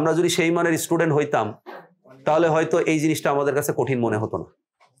বা আমরা যদি সেই মানের স্টুডেন্ট হইতাম, তাহলে হয়তো এই জিনিসটা আমাদের কাছে কঠিন মনে হতো না।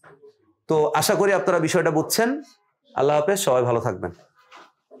 তো আশা করি আপনারা বিষয়টা বুঝছেন। আল্লাহ হাফেজ, সবাই ভালো থাকবেন।